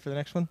 Okay, ready for the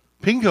next one?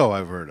 Pinko,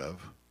 I've heard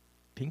of.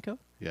 Pinko?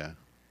 Yeah.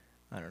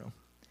 I don't know.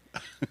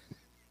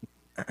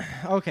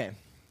 Okay,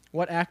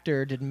 what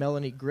actor did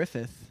Melanie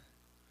Griffith?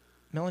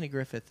 Melanie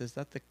Griffith, is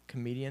that the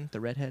comedian, the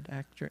redhead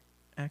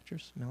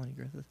actress? Melanie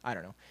Griffith? I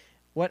don't know.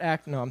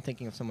 No, I'm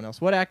thinking of someone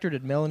else. What actor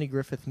did Melanie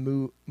Griffith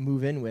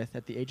move in with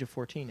at the age of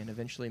 14 and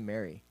eventually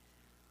marry?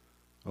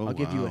 Oh, I'll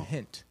give you a wow.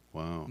 hint.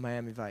 Wow.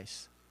 Miami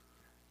Vice.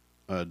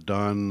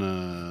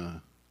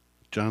 Don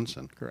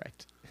Johnson.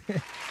 Correct.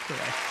 Correct.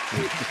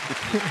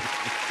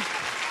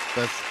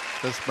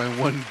 That's my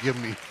one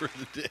gimme for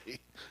the day.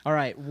 All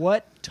right.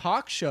 What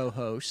talk show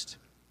host?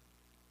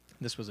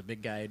 This was a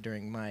big guy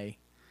during my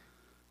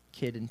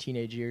kid in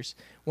teenage years.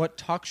 What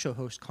talk show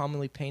host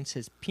commonly paints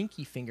his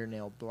pinky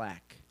fingernail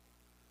black?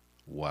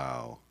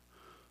 Wow.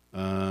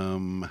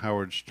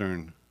 Howard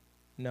Stern.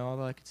 No,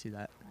 although I could see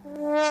that.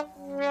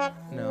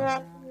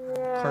 No.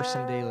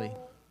 Carson Daly.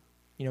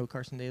 You know who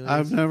Carson Daly is?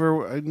 I've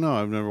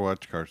never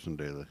watched Carson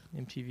Daly.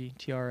 MTV,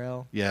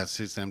 TRL. Yes,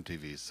 it's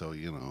MTV, so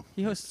you know.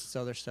 He hosts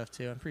other stuff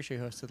too. I'm pretty sure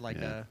he hosted like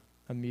Yeah.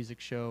 a music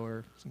show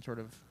or some sort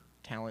of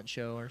talent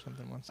show or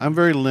something once. I'm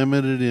very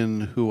limited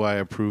in who I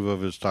approve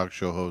of as talk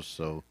show hosts,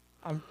 so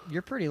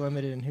You're pretty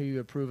limited in who you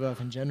approve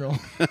of in general,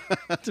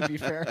 to be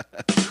fair.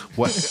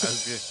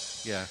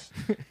 what? Yeah.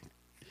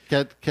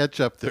 Catch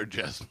up there,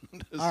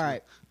 Jasmine. All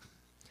right.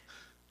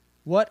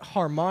 What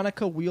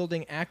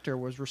harmonica-wielding actor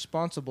was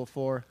responsible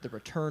for The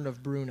Return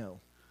of Bruno?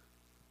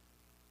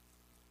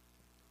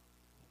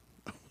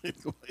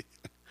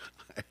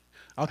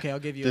 Okay, I'll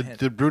give you a hint.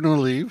 Did Bruno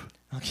leave?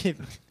 I'll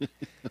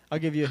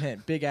give you a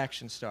hint. Big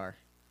action star.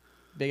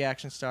 Big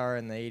action star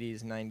in the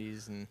 80s,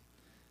 90s, and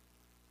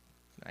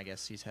I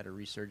guess he's had a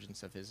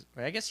resurgence of his...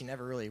 I guess he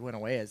never really went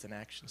away as an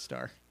action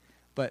star.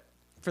 But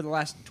for the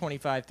last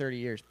 25, 30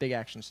 years, big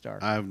action star.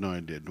 I have no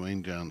idea.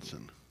 Dwayne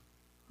Johnson.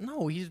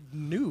 No, he's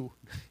new.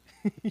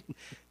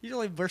 He's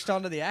only burst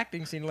onto the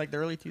acting scene in like the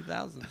early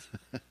 2000s.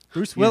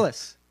 Bruce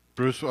Willis.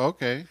 Bruce,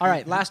 okay. All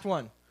right, last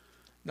one.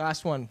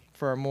 Last one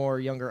for a more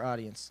younger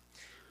audience.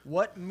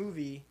 What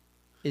movie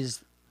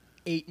is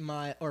 8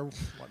 Mile... Or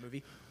what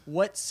movie?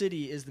 What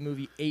city is the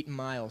movie 8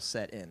 Mile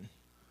set in?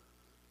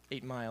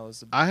 8 Mile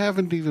is... I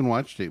haven't even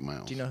watched 8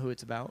 Miles. Do you know who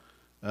it's about?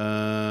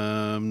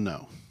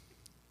 No.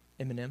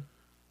 Eminem?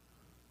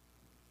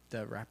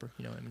 The rapper,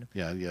 you know Eminem?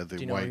 Yeah, Do the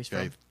you know where white he's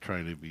guy from?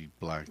 trying to be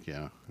black,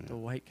 yeah. The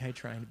white guy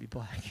trying to be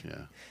black.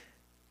 Yeah.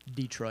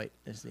 Detroit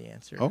is the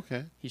answer.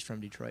 Okay. He's from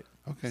Detroit.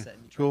 Okay. Set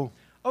in Detroit. Cool.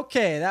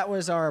 Okay, that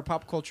was our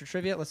pop culture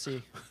trivia. Let's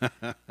see.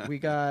 We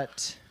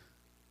got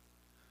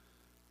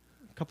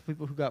a couple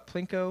people who got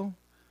Plinko,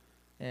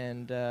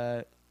 and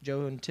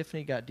Joe and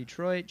Tiffany got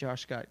Detroit.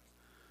 Josh got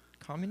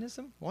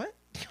communism. What?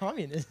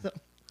 Communism?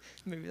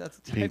 Maybe that's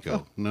a typo.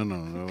 Pinko. No.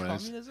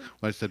 Communism?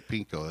 I said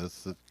Pinko.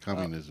 That's the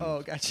communism.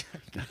 Oh, gotcha.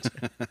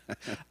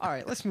 All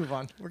right, let's move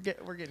on. We're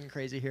getting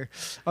crazy here.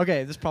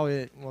 Okay, this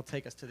probably will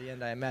take us to the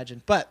end, I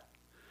imagine. But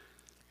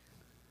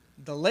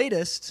the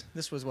latest,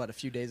 this was what, a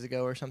few days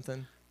ago or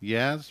something?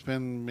 Yeah, it's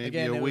been maybe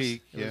Again, a it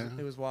week. Was, yeah.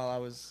 it was while I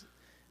was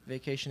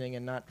vacationing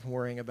and not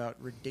worrying about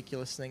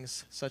ridiculous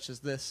things such as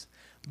this.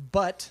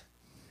 But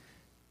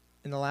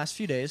in the last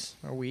few days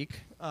or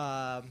week,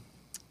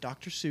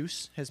 Dr.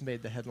 Seuss has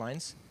made the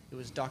headlines. It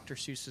was Dr.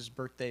 Seuss's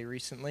birthday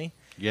recently.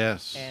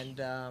 Yes.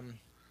 And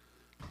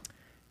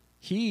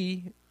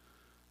he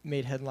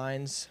made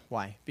headlines.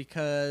 Why?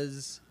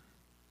 Because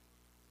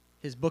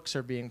his books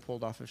are being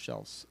pulled off of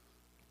shelves.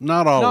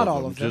 Not all Not of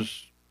all them. of them.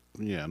 Just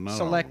yeah, not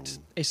select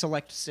all. a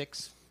select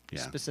 6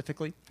 Yeah.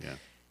 specifically. Yeah.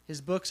 His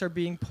books are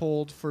being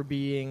pulled for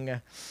being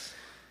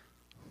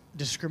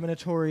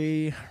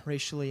discriminatory,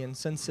 racially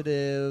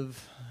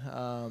insensitive,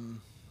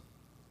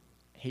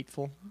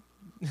 hateful.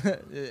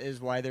 Is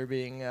why they're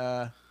being.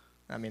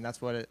 I mean,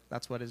 that's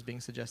what is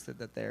being suggested,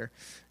 that they're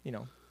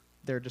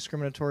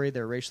discriminatory,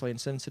 they're racially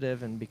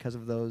insensitive, and because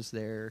of those,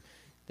 they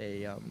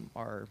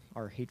are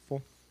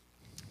hateful.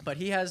 But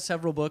he has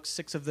several books,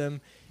 6 of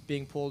them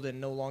being pulled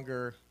and no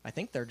longer. I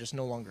think they're just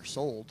no longer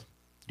sold.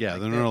 Yeah,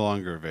 Like they're no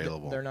longer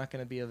available. They're not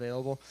going to be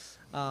available.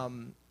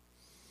 And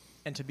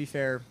to be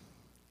fair,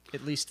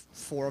 at least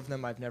 4 of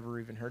them I've never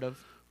even heard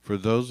of. For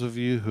those of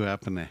you who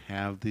happen to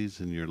have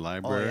these in your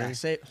library, Oh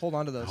yeah, hold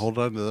on to those. hold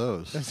on to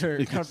those. Those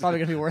are probably going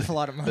to be worth a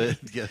lot of money.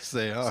 Yes,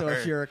 they are. So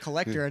if you're a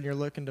collector and you're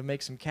looking to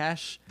make some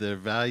cash, their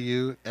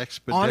value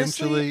exponentially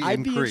honestly,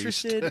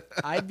 increased.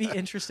 I'd be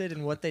interested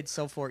in what they'd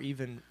sell for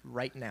even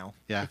right now.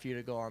 Yeah. If you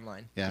to go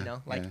online. Yeah, You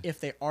know, like yeah. if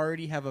they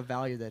already have a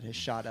value that has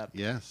shot up.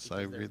 Yes, I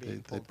because they're agree. being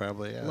They pulled,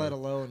 probably have. Let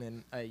alone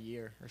in a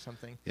year or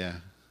something. Yeah.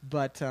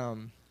 But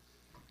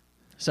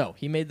so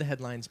he made the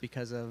headlines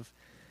because of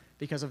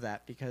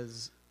that,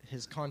 because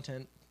his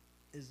content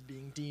is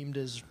being deemed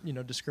as,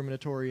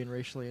 discriminatory and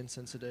racially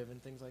insensitive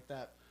and things like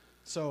that.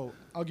 So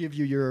I'll give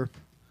you your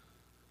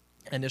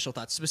initial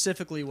thoughts.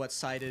 Specifically, what's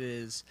cited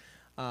is,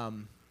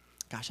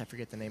 gosh, I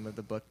forget the name of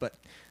the book, but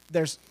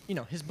there's,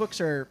 his books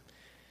they're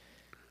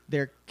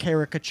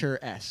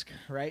caricature-esque,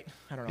 right?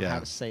 I don't know how Yeah.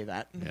 to say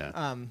that.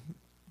 Yeah.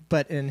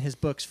 But in his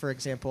books, for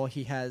example,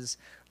 he has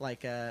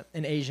like an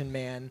Asian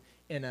man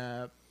in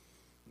a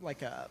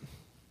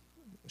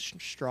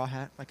straw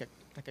hat, like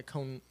a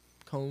cone.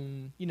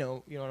 You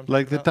know what I'm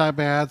Like talking the about? type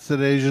of hats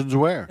that Asians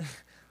wear.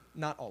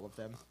 Not all of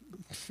them.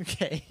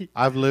 Okay.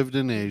 I've lived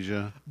in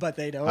Asia. But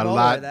they don't A all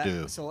lot wear that.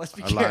 do. So let's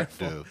be A lot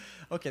careful. do.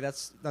 Okay,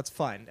 that's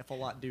fine. If a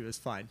lot do is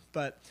fine.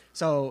 But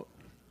so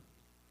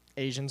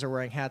Asians are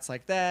wearing hats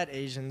like that.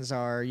 Asians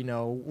are,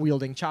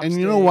 wielding chopsticks.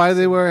 And you know why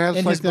they wear in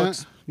hats like his that?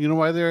 books. You know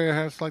why they wear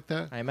hats like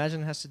that? I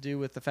imagine it has to do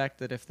with the fact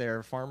that if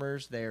they're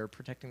farmers, they're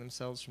protecting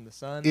themselves from the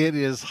sun. It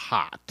is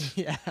hot.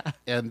 Yeah.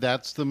 And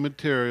that's the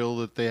material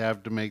that they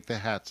have to make the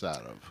hats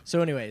out of.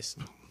 So, anyways,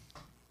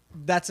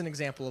 that's an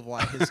example of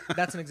why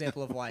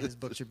his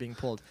books are being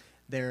pulled.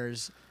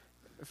 There's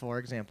for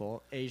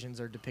example, Asians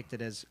are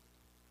depicted as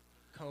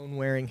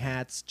cone-wearing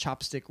hats,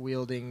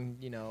 chopstick-wielding,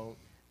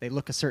 they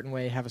look a certain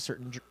way, have a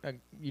certain, They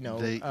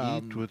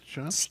eat with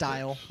chopsticks.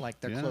 style, like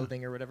their Yeah.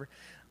 clothing or whatever.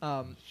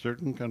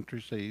 Certain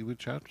countries they eat with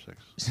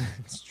chopsticks.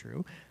 It's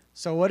true.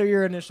 So what are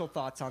your initial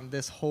thoughts on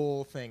this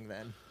whole thing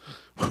then?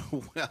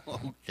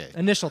 Well, okay.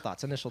 Initial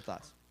thoughts.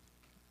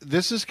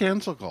 This is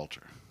cancel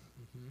culture.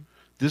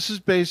 This is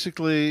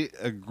basically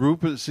a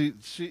group of see.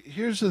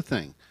 Here's the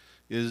thing,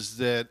 is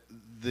that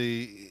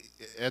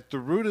at the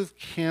root of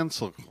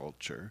cancel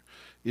culture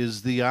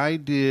is the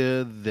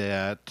idea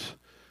that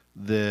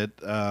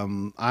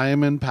I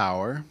am in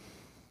power,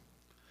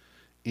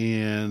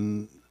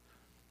 and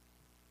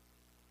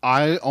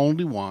I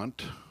only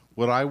want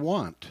what I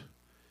want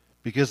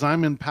because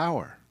I'm in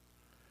power,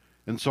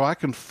 and so I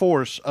can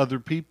force other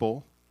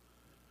people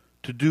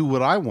to do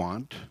what I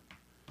want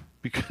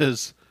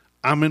because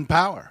I'm in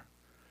power.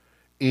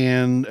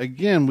 And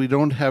again, we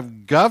don't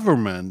have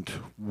government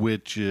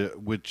which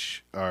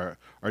are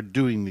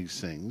doing these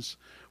things.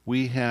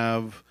 We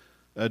have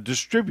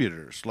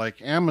distributors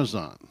like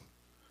Amazon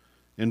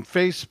and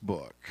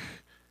Facebook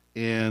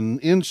and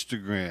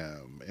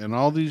Instagram and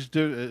all these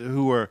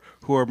who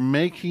are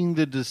making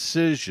the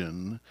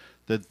decision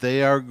that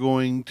they are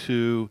going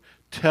to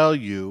tell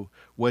you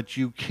what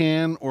you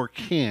can or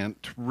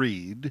can't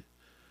read,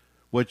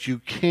 what you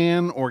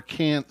can or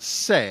can't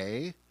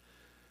say,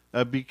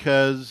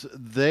 because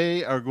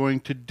they are going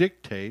to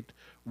dictate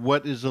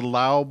what is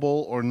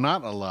allowable or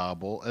not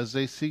allowable as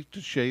they seek to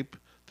shape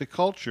the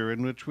culture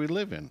in which we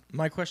live in.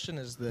 My question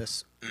is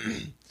this.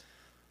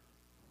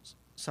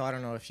 So I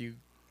don't know if you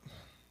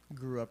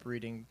grew up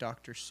reading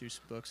Dr. Seuss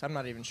books. I'm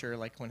not even sure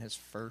when his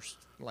first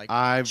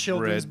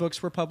children's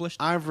books were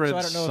published. I've read so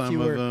I don't know some if you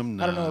were, of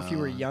them. I don't know if you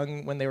were No.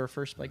 young when they were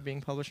first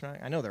being published.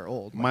 I know they're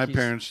old. My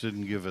parents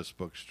didn't give us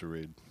books to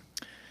read.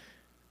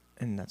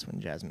 And that's when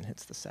Jasmine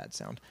hits the sad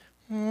sound.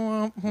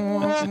 And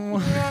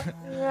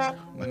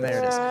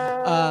there it is.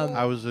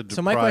 I was a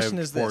so my question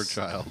deprived is poor this.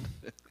 child.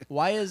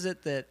 Why is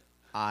it that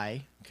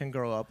I can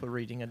grow up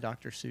reading a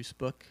Dr. Seuss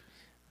book?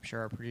 I'm sure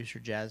our producer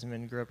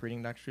Jasmine grew up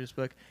reading Dr. Seuss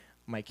book.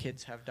 My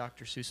kids have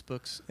Dr. Seuss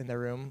books in their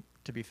room.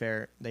 To be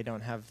fair, they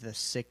don't have the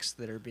 6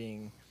 that are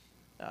being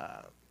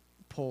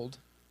pulled.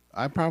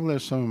 I probably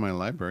have some in my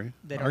library.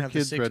 They don't Our have the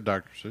kids 6 read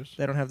Dr. Seuss.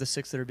 They don't have the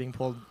 6 that are being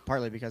pulled,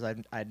 partly because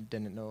I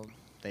didn't know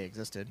they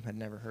existed. I'd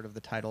never heard of the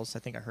titles. I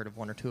think I heard of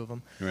 1 or 2 of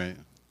them. Right.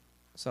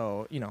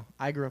 So,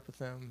 I grew up with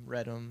them,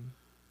 read them.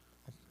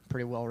 I'm a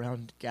pretty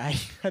well-rounded guy,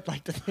 I'd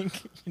like to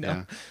think.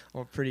 Yeah.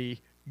 I'm a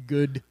pretty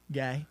good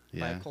guy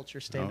Yeah. by culture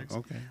standards. Oh,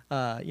 okay.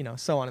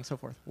 So on and so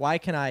forth. Why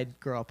can I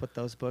grow up with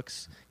those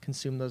books,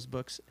 consume those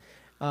books,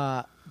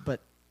 but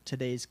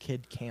today's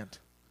kid can't?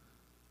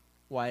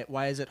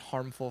 Why is it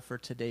harmful for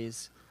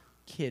today's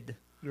kid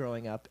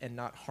growing up and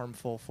not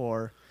harmful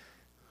for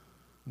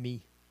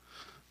me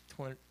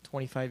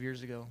 25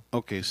 years ago?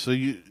 Okay, so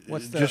you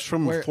What's the- just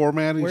from where- a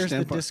formatting Where's the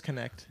standpoint,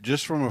 disconnect?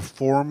 just from a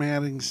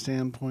formatting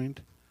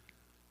standpoint,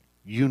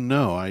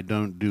 I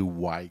don't do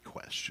why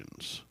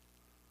questions.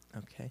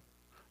 Okay.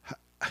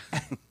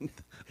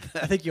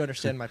 I think you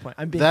understand my point.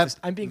 I'm being That-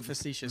 I'm being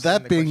facetious. in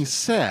That the being question.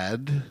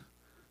 said,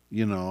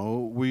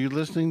 were you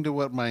listening to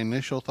what my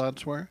initial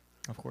thoughts were?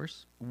 Of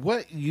course.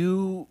 What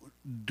you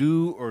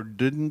do or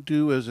didn't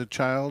do as a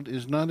child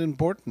is not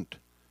important.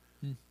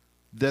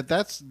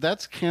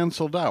 That's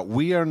canceled out.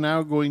 We are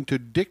now going to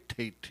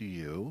dictate to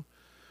you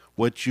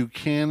what you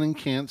can and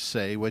can't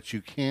say, what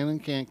you can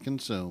and can't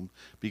consume,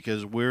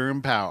 because we're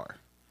in power.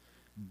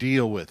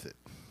 Deal with it.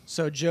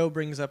 So Joe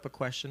brings up a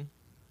question,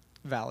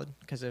 valid,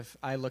 because if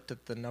I looked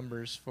at the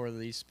numbers for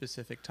these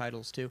specific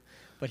titles too,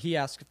 but he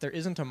asked if there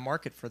isn't a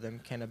market for them,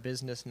 can a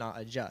business not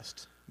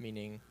adjust?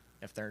 Meaning,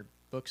 if they're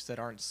books that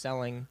aren't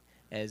selling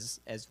as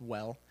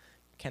well,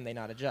 can they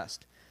not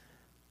adjust?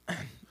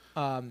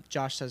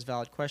 Josh says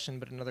valid question,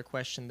 but another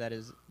question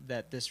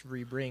that this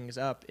brings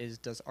up is,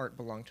 does art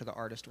belong to the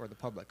artist or the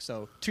public?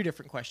 So 2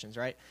 different questions,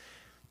 right?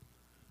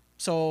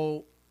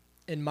 So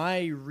in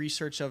my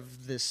research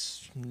of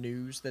this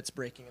news that's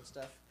breaking and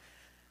stuff,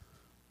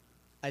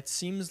 it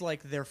seems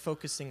like they're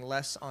focusing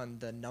less on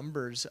the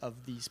numbers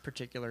of these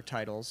particular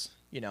titles.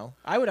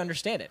 I would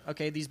understand it.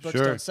 Okay, these books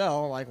Sure. don't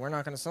sell. We're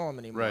not going to sell them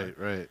anymore.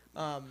 Right.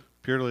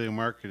 Purely a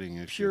marketing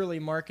issue. Purely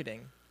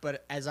marketing.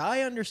 But as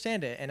I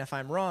understand it, and if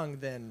I'm wrong,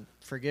 then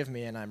forgive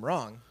me and I'm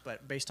wrong,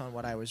 but based on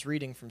what I was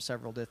reading from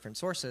several different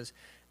sources,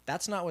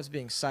 that's not what's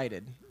being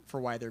cited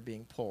for why they're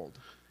being pulled.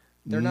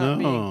 They're not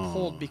being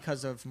pulled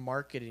because of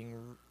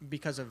marketing,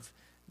 because of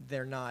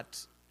they're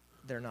not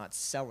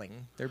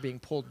selling. They're being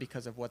pulled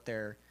because of what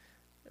they're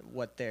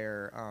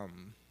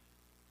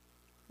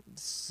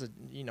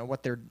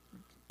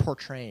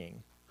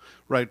portraying.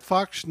 Right.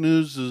 Fox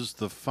News'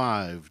 The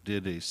Five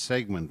did a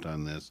segment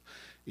on this,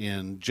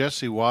 and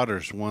Jesse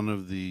Waters, one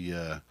of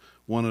the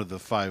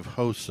 5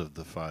 hosts of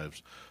The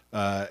Fives,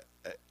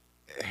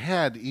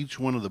 had each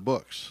one of the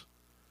books,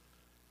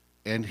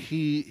 and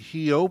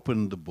he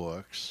opened the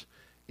books,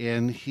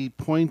 and he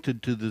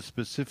pointed to the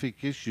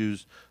specific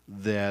issues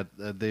that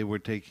they were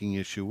taking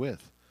issue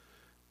with.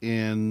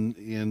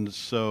 and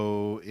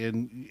so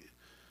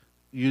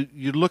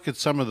you look at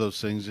some of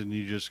those things and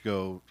you just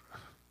go,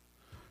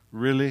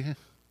 really?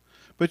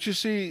 But you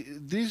see,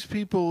 these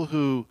people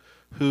who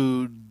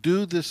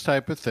do this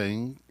type of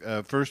thing,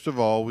 first of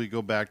all, we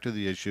go back to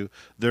the issue,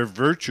 they're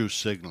virtue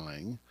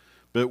signaling.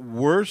 But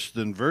worse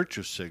than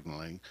virtue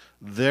signaling,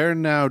 they're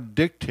now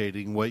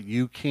dictating what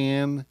you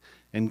can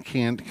and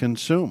can't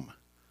consume.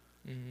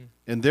 Mm-hmm.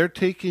 And they're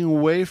taking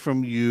away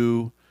from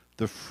you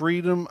the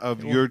freedom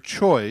of your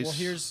choice. Well,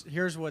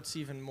 here's what's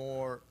even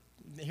more.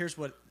 Here's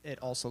what it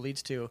also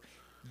leads to,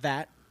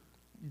 that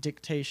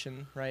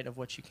dictation, right, of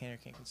what you can or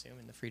can't consume,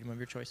 and the freedom of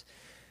your choice.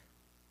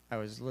 I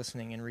was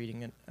listening and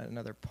reading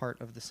another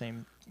part of the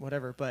same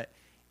whatever, but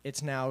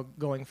it's now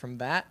going from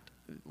that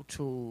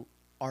to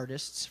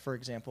artists, for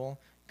example,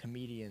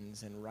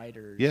 comedians and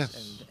writers,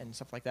 Yes. and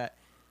stuff like that.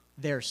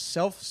 They're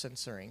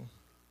self-censoring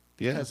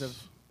because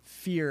of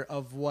fear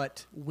of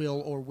what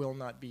will or will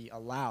not be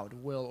allowed,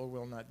 will or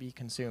will not be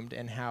consumed,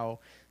 and how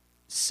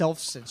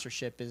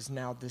self-censorship is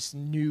now this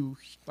new,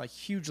 like,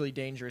 hugely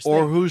dangerous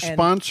or thing. who's And-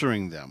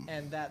 sponsoring them.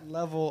 and that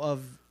level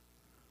of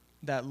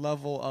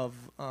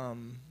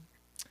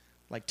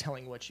like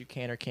telling what you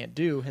can or can't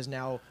do has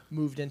now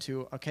moved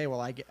into, okay,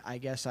 well, I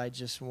guess I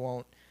just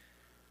won't,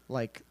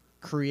 like,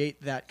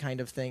 create that kind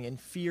of thing in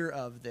fear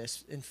of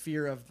this, in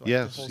fear of, like,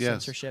 Yes, the whole yes.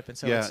 censorship. And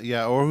so it's,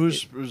 Or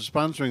who's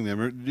sponsoring them?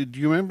 Or did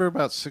you remember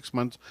about 6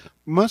 months?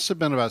 Must have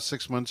been about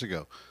 6 months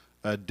ago.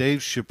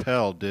 Dave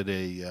Chappelle did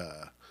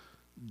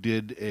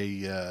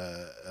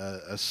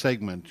a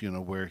segment,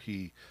 where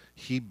he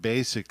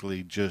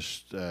basically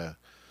just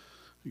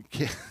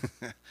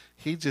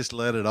he just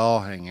let it all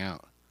hang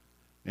out,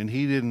 and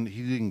he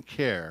didn't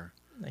care.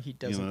 he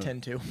doesn't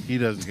tend to, He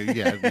doesn't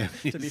care. Yeah,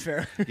 to be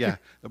fair. yeah,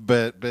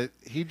 but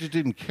he just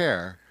didn't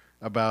care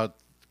about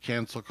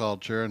cancel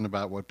culture and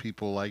about what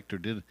people liked or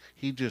didn't.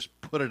 He just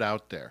put it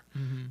out there.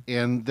 Mm-hmm.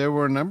 And there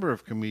were a number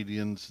of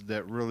comedians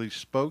that really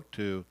spoke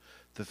to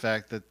the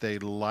fact that they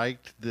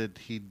liked that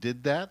he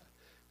did that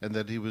and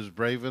that he was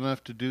brave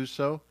enough to do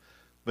so.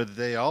 But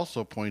they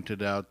also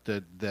pointed out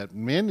that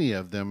many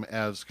of them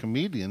as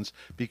comedians,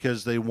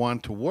 because they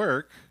want to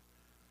work,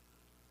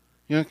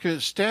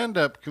 'cause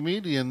stand-up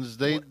comedians,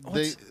 they go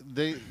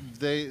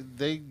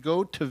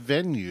to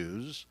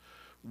venues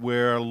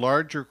where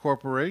larger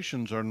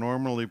corporations are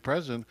normally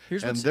present,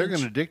 Here's and what's they're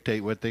going to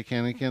dictate what they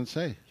can and can't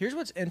say. Here's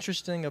what's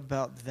interesting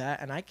about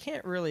that, and I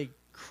can't really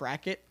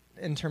crack it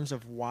in terms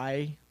of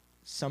why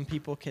some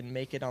people can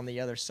make it on the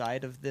other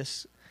side of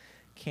this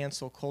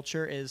cancel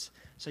culture, is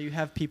so you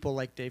have people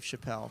like Dave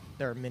Chappelle.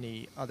 There are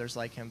many others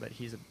like him, but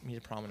he's a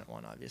prominent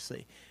one,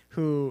 obviously,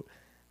 who,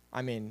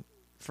 I mean,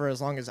 for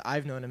as long as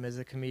I've known him as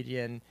a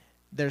comedian,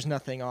 there's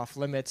nothing off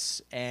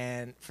limits.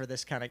 And for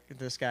this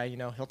guy,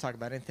 he'll talk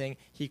about anything.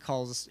 He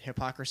calls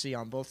hypocrisy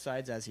on both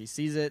sides as he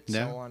sees it,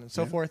 Yeah. so on and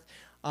so Yeah. forth.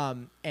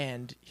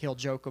 And he'll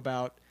joke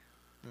about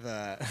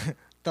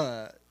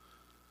the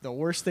the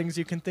worst things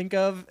you can think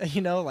of,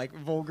 like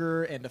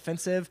vulgar and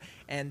offensive,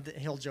 and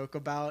he'll joke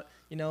about,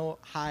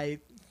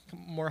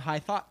 more high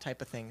thought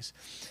type of things.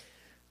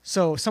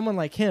 So someone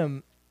like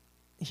him,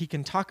 he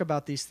can talk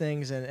about these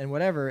things and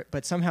whatever,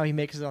 but somehow he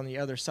makes it on the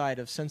other side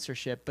of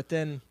censorship. But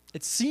then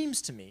it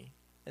seems to me,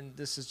 and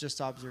this is just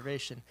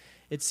observation,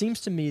 it seems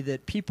to me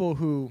that people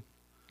who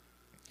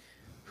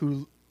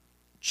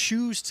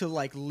choose to,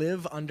 like,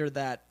 live under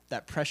that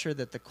pressure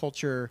that the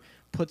culture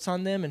puts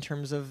on them in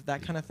terms of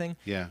that kind of thing,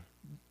 Yeah.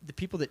 the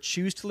people that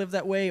choose to live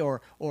that way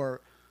or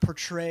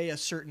portray a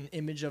certain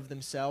image of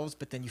themselves,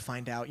 but then you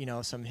find out,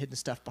 some hidden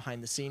stuff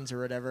behind the scenes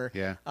or whatever.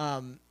 Yeah.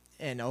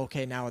 And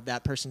okay, now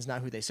that person's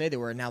not who they say they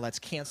were, now let's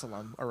cancel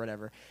them or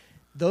whatever.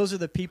 Those are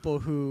the people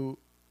who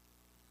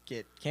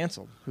get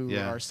canceled, who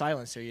Yeah. are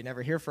silenced, or you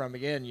never hear from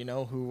again,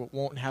 who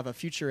won't have a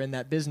future in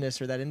that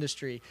business or that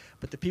industry.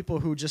 But the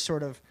people who just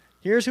sort of,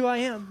 here's who I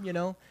am,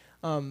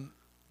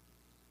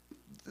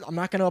 I'm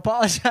not going to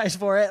apologize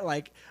for it.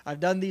 Like,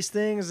 I've done these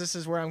things. This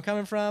is where I'm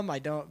coming from. I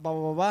don't blah,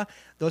 blah, blah, blah.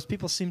 Those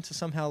people seem to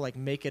somehow, like,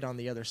 make it on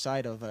the other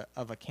side of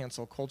a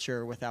cancel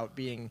culture without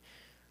being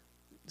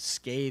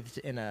scathed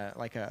in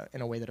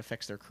a way that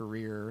affects their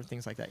career or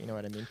things like that. You know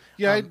what I mean?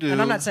 Yeah, I do.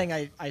 And I'm not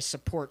saying I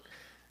support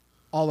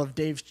all of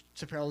Dave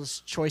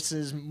Chappelle's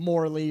choices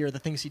morally or the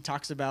things he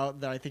talks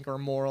about that I think are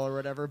moral or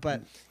whatever,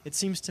 but it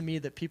seems to me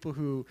that people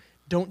who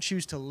don't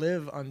choose to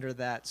live under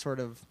that sort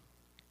of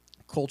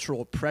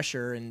cultural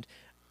pressure and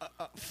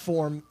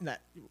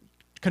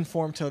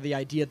conform to the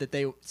idea that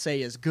they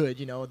say is good,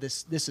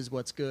 this is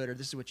what's good, or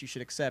this is what you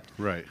should accept.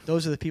 Right.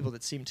 Those are the people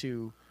that seem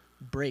to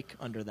break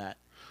under that.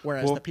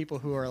 Whereas Well- the people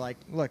who are like,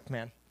 look,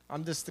 man,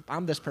 I'm this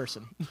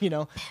person,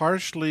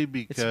 Partially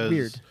because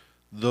weird.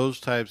 those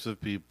types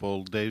of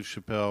people, Dave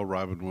Chappelle,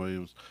 Robin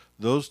Williams,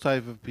 those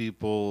type of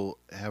people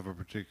have a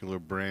particular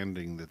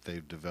branding that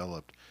they've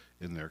developed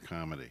in their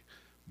comedy.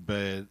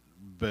 But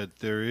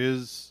there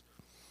is,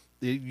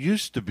 it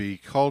used to be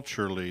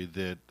culturally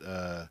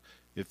that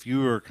if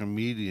you were a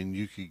comedian,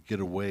 you could get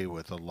away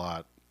with a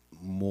lot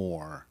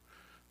more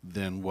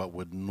than what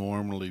would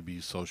normally be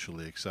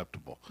socially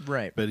acceptable.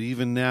 Right. But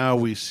even now,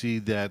 we see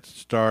that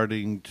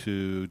starting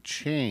to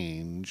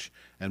change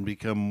and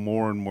become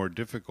more and more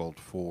difficult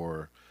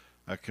for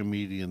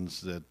comedians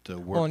that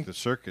work Well, and- the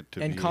circuit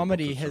to and be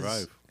comedy able to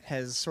survive.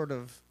 has sort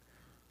of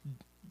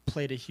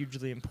played a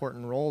hugely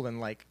important role in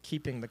like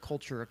keeping the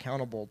culture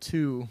accountable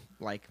to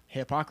like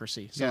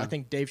hypocrisy. So Yeah. I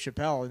think Dave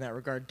Chappelle in that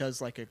regard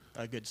does like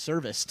a good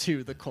service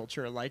to the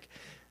culture. Like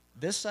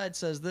this side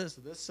says this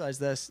side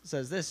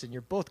says this, and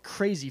you're both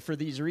crazy for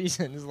these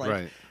reasons. Like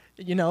Right.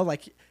 you know,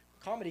 like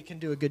comedy can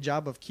do a good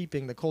job of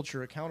keeping the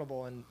culture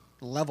accountable and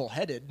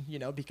level-headed, you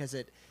know, because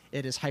it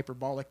is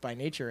hyperbolic by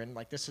nature, and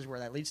like this is where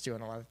that leads to.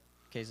 In a lot of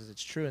cases,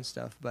 it's true and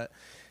stuff. But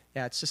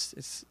yeah, it's just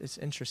it's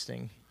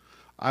interesting.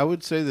 I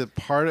would say that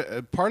part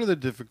of the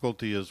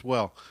difficulty as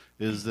well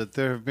is that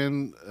there have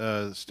been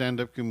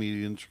stand-up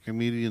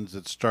comedians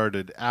that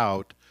started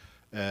out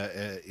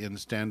in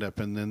stand-up,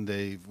 and then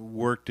they've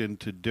worked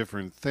into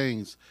different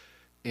things.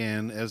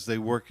 And as they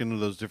work into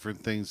those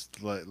different things,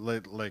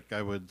 like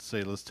I would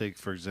say, let's take,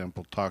 for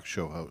example, talk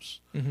show hosts.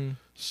 Mm-hmm.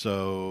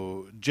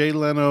 So Jay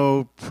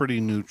Leno, pretty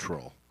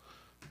neutral.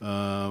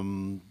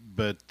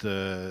 But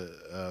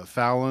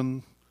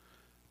Fallon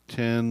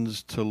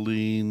tends to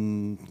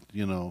lean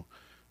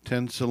to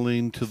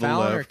the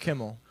Fallon or left.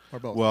 Kimmel or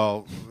both?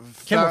 Well,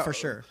 Kimmel for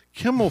sure.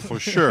 Kimmel for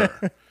sure.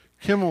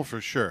 Kimmel for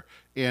sure.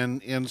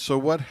 And so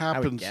what I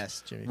would happens?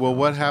 guess Jimmy Well, Fallon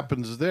what as well.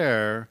 happens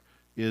there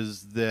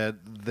is that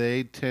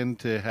they tend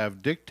to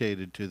have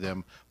dictated to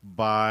them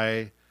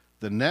by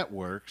the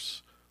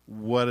networks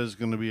what is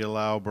going to be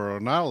allowable or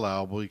not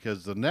allowable,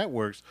 because the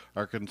networks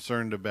are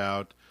concerned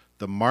about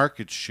the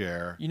market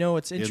share You know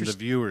what's in the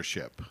interesting?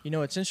 viewership. You know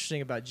what's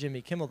interesting about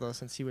Jimmy Kimmel though,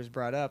 since he was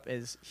brought up,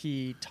 is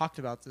he talked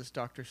about this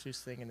Dr.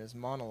 Seuss thing in his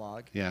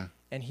monologue, Yeah.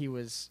 and he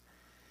was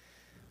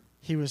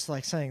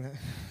like saying that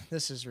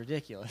this is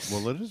ridiculous.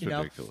 Well, it is you know?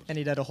 ridiculous. And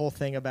he did a whole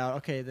thing about,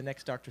 okay, the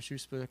next Dr.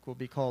 Seuss book will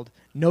be called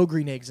 "No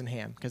Green Eggs and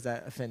Ham" because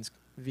that offends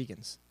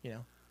vegans. You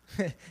know,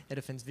 it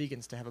offends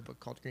vegans to have a book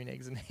called Green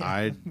Eggs and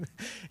Ham,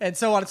 and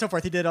so on and so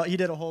forth. He did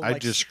a whole. I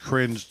like, just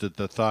cringed at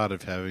the thought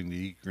of having to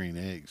eat green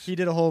eggs. He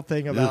did a whole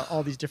thing about Ugh.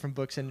 all these different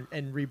books and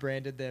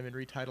rebranded them and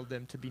retitled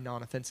them to be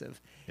non-offensive.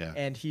 Yeah.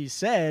 And he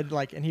said,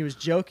 like, and he was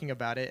joking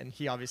about it, and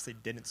he obviously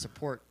didn't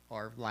support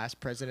our last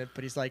president,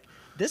 but he's like,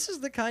 this is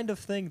the kind of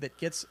thing that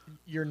gets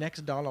your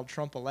next Donald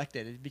Trump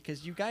elected,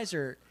 because you guys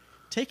are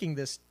taking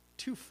this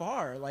too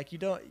far. Like,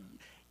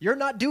 you're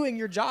not doing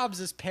your jobs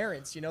as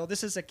parents, you know?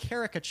 This is a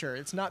caricature.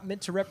 It's not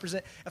meant to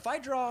represent. If I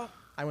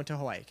went to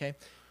Hawaii, okay?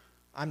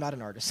 I'm not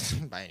an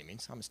artist by any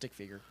means. I'm a stick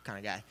figure kind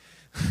of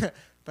guy.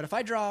 But if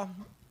I draw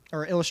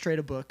or illustrate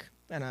a book,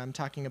 and I'm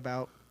talking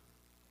about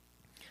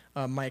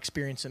my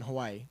experience in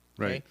Hawaii,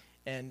 okay? Right.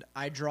 And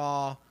I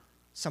draw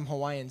some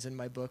Hawaiians in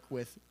my book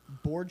with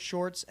board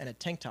shorts and a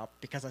tank top,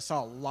 because I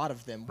saw a lot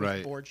of them with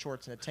Right. board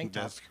shorts and a tank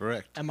top. That's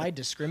correct. Am I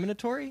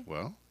discriminatory?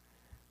 Well,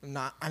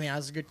 Not. I mean,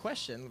 that's a good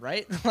question,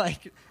 right?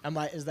 Like,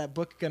 is that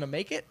book gonna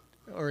make it,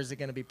 or is it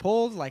gonna be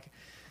pulled? Like,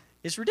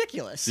 it's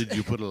ridiculous. did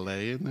you put a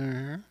lei in their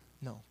hair?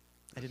 No,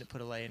 I didn't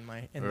put a lei in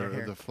their Or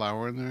hair. the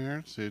flower in their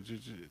hair?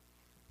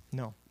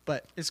 No,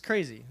 but it's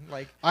crazy.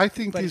 Like, I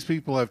think But- these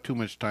people have too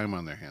much time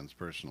on their hands,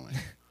 personally.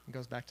 it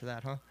goes back to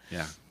that, huh?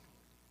 Yeah.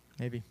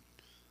 Maybe.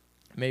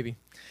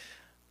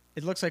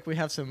 It looks like we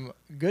have some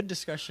good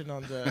discussion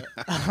on the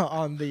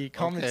on the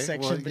comment Okay,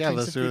 section well, between yeah,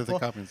 let's some do it at the people.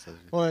 comment section.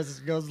 Well,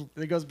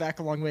 it goes back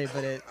a long way,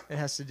 but it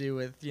has to do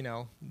with, you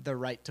know, the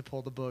right to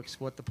pull the books,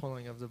 what the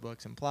pulling of the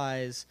books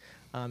implies,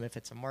 if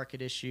it's a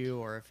market issue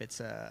or if it's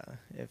a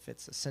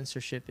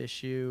censorship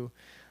issue.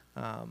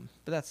 But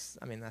that's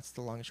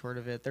the long and short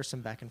of it. There's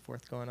some back and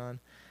forth going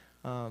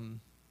on.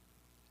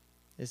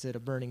 Is it a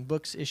burning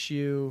books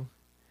issue?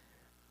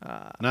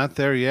 Not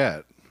there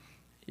yet.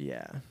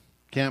 Yeah.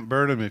 Can't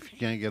burn them if you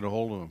can't get a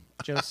hold of them.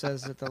 Joe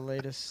says that the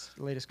latest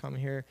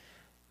comment here,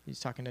 he's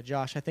talking to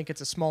Josh. I think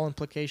it's a small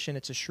implication.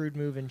 It's a shrewd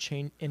move in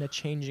a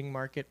changing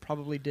market.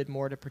 Probably did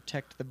more to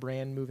protect the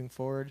brand moving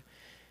forward.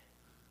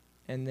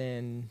 And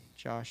then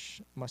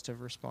Josh must have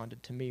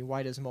responded to me,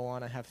 why does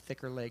Moana have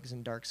thicker legs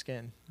and dark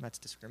skin? That's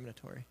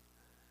discriminatory.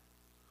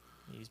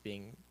 He's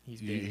being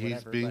whatever.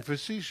 He's being but-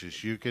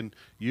 facetious. You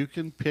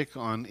can pick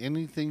on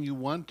anything you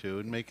want to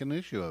and make an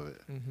issue of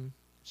it. Mhm.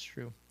 It's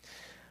true.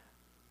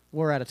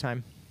 We're out of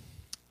time.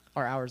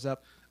 Our hour's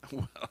up.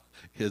 Well,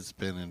 it's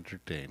been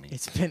entertaining.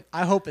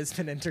 I hope it's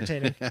been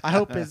entertaining. I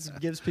hope it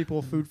gives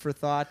people food for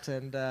thought.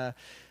 And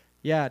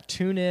yeah,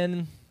 tune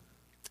in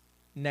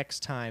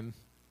next time.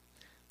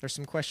 There's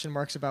some question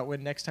marks about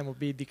when next time will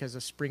be because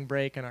of spring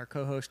break and our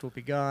co-host will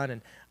be gone,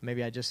 and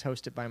maybe I just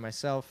host it by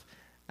myself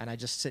and I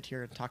just sit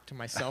here and talk to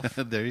myself.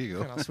 There you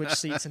go. And I'll switch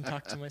seats and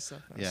talk to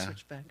myself. And I'll Yeah,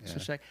 switch back. yeah.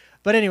 Switch back.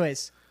 But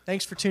anyways,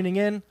 thanks for tuning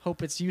in.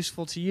 Hope it's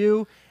useful to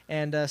you,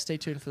 and stay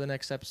tuned for the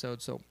next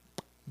episode. So,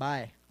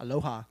 bye.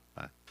 Aloha.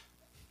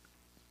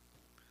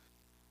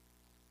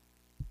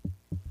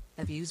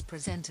 The views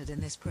presented in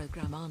this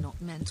program are not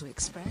meant to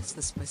express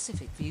the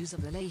specific views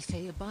of the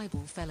Lafayette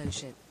Bible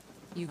Fellowship.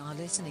 You are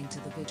listening to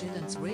the Vigilance Radio.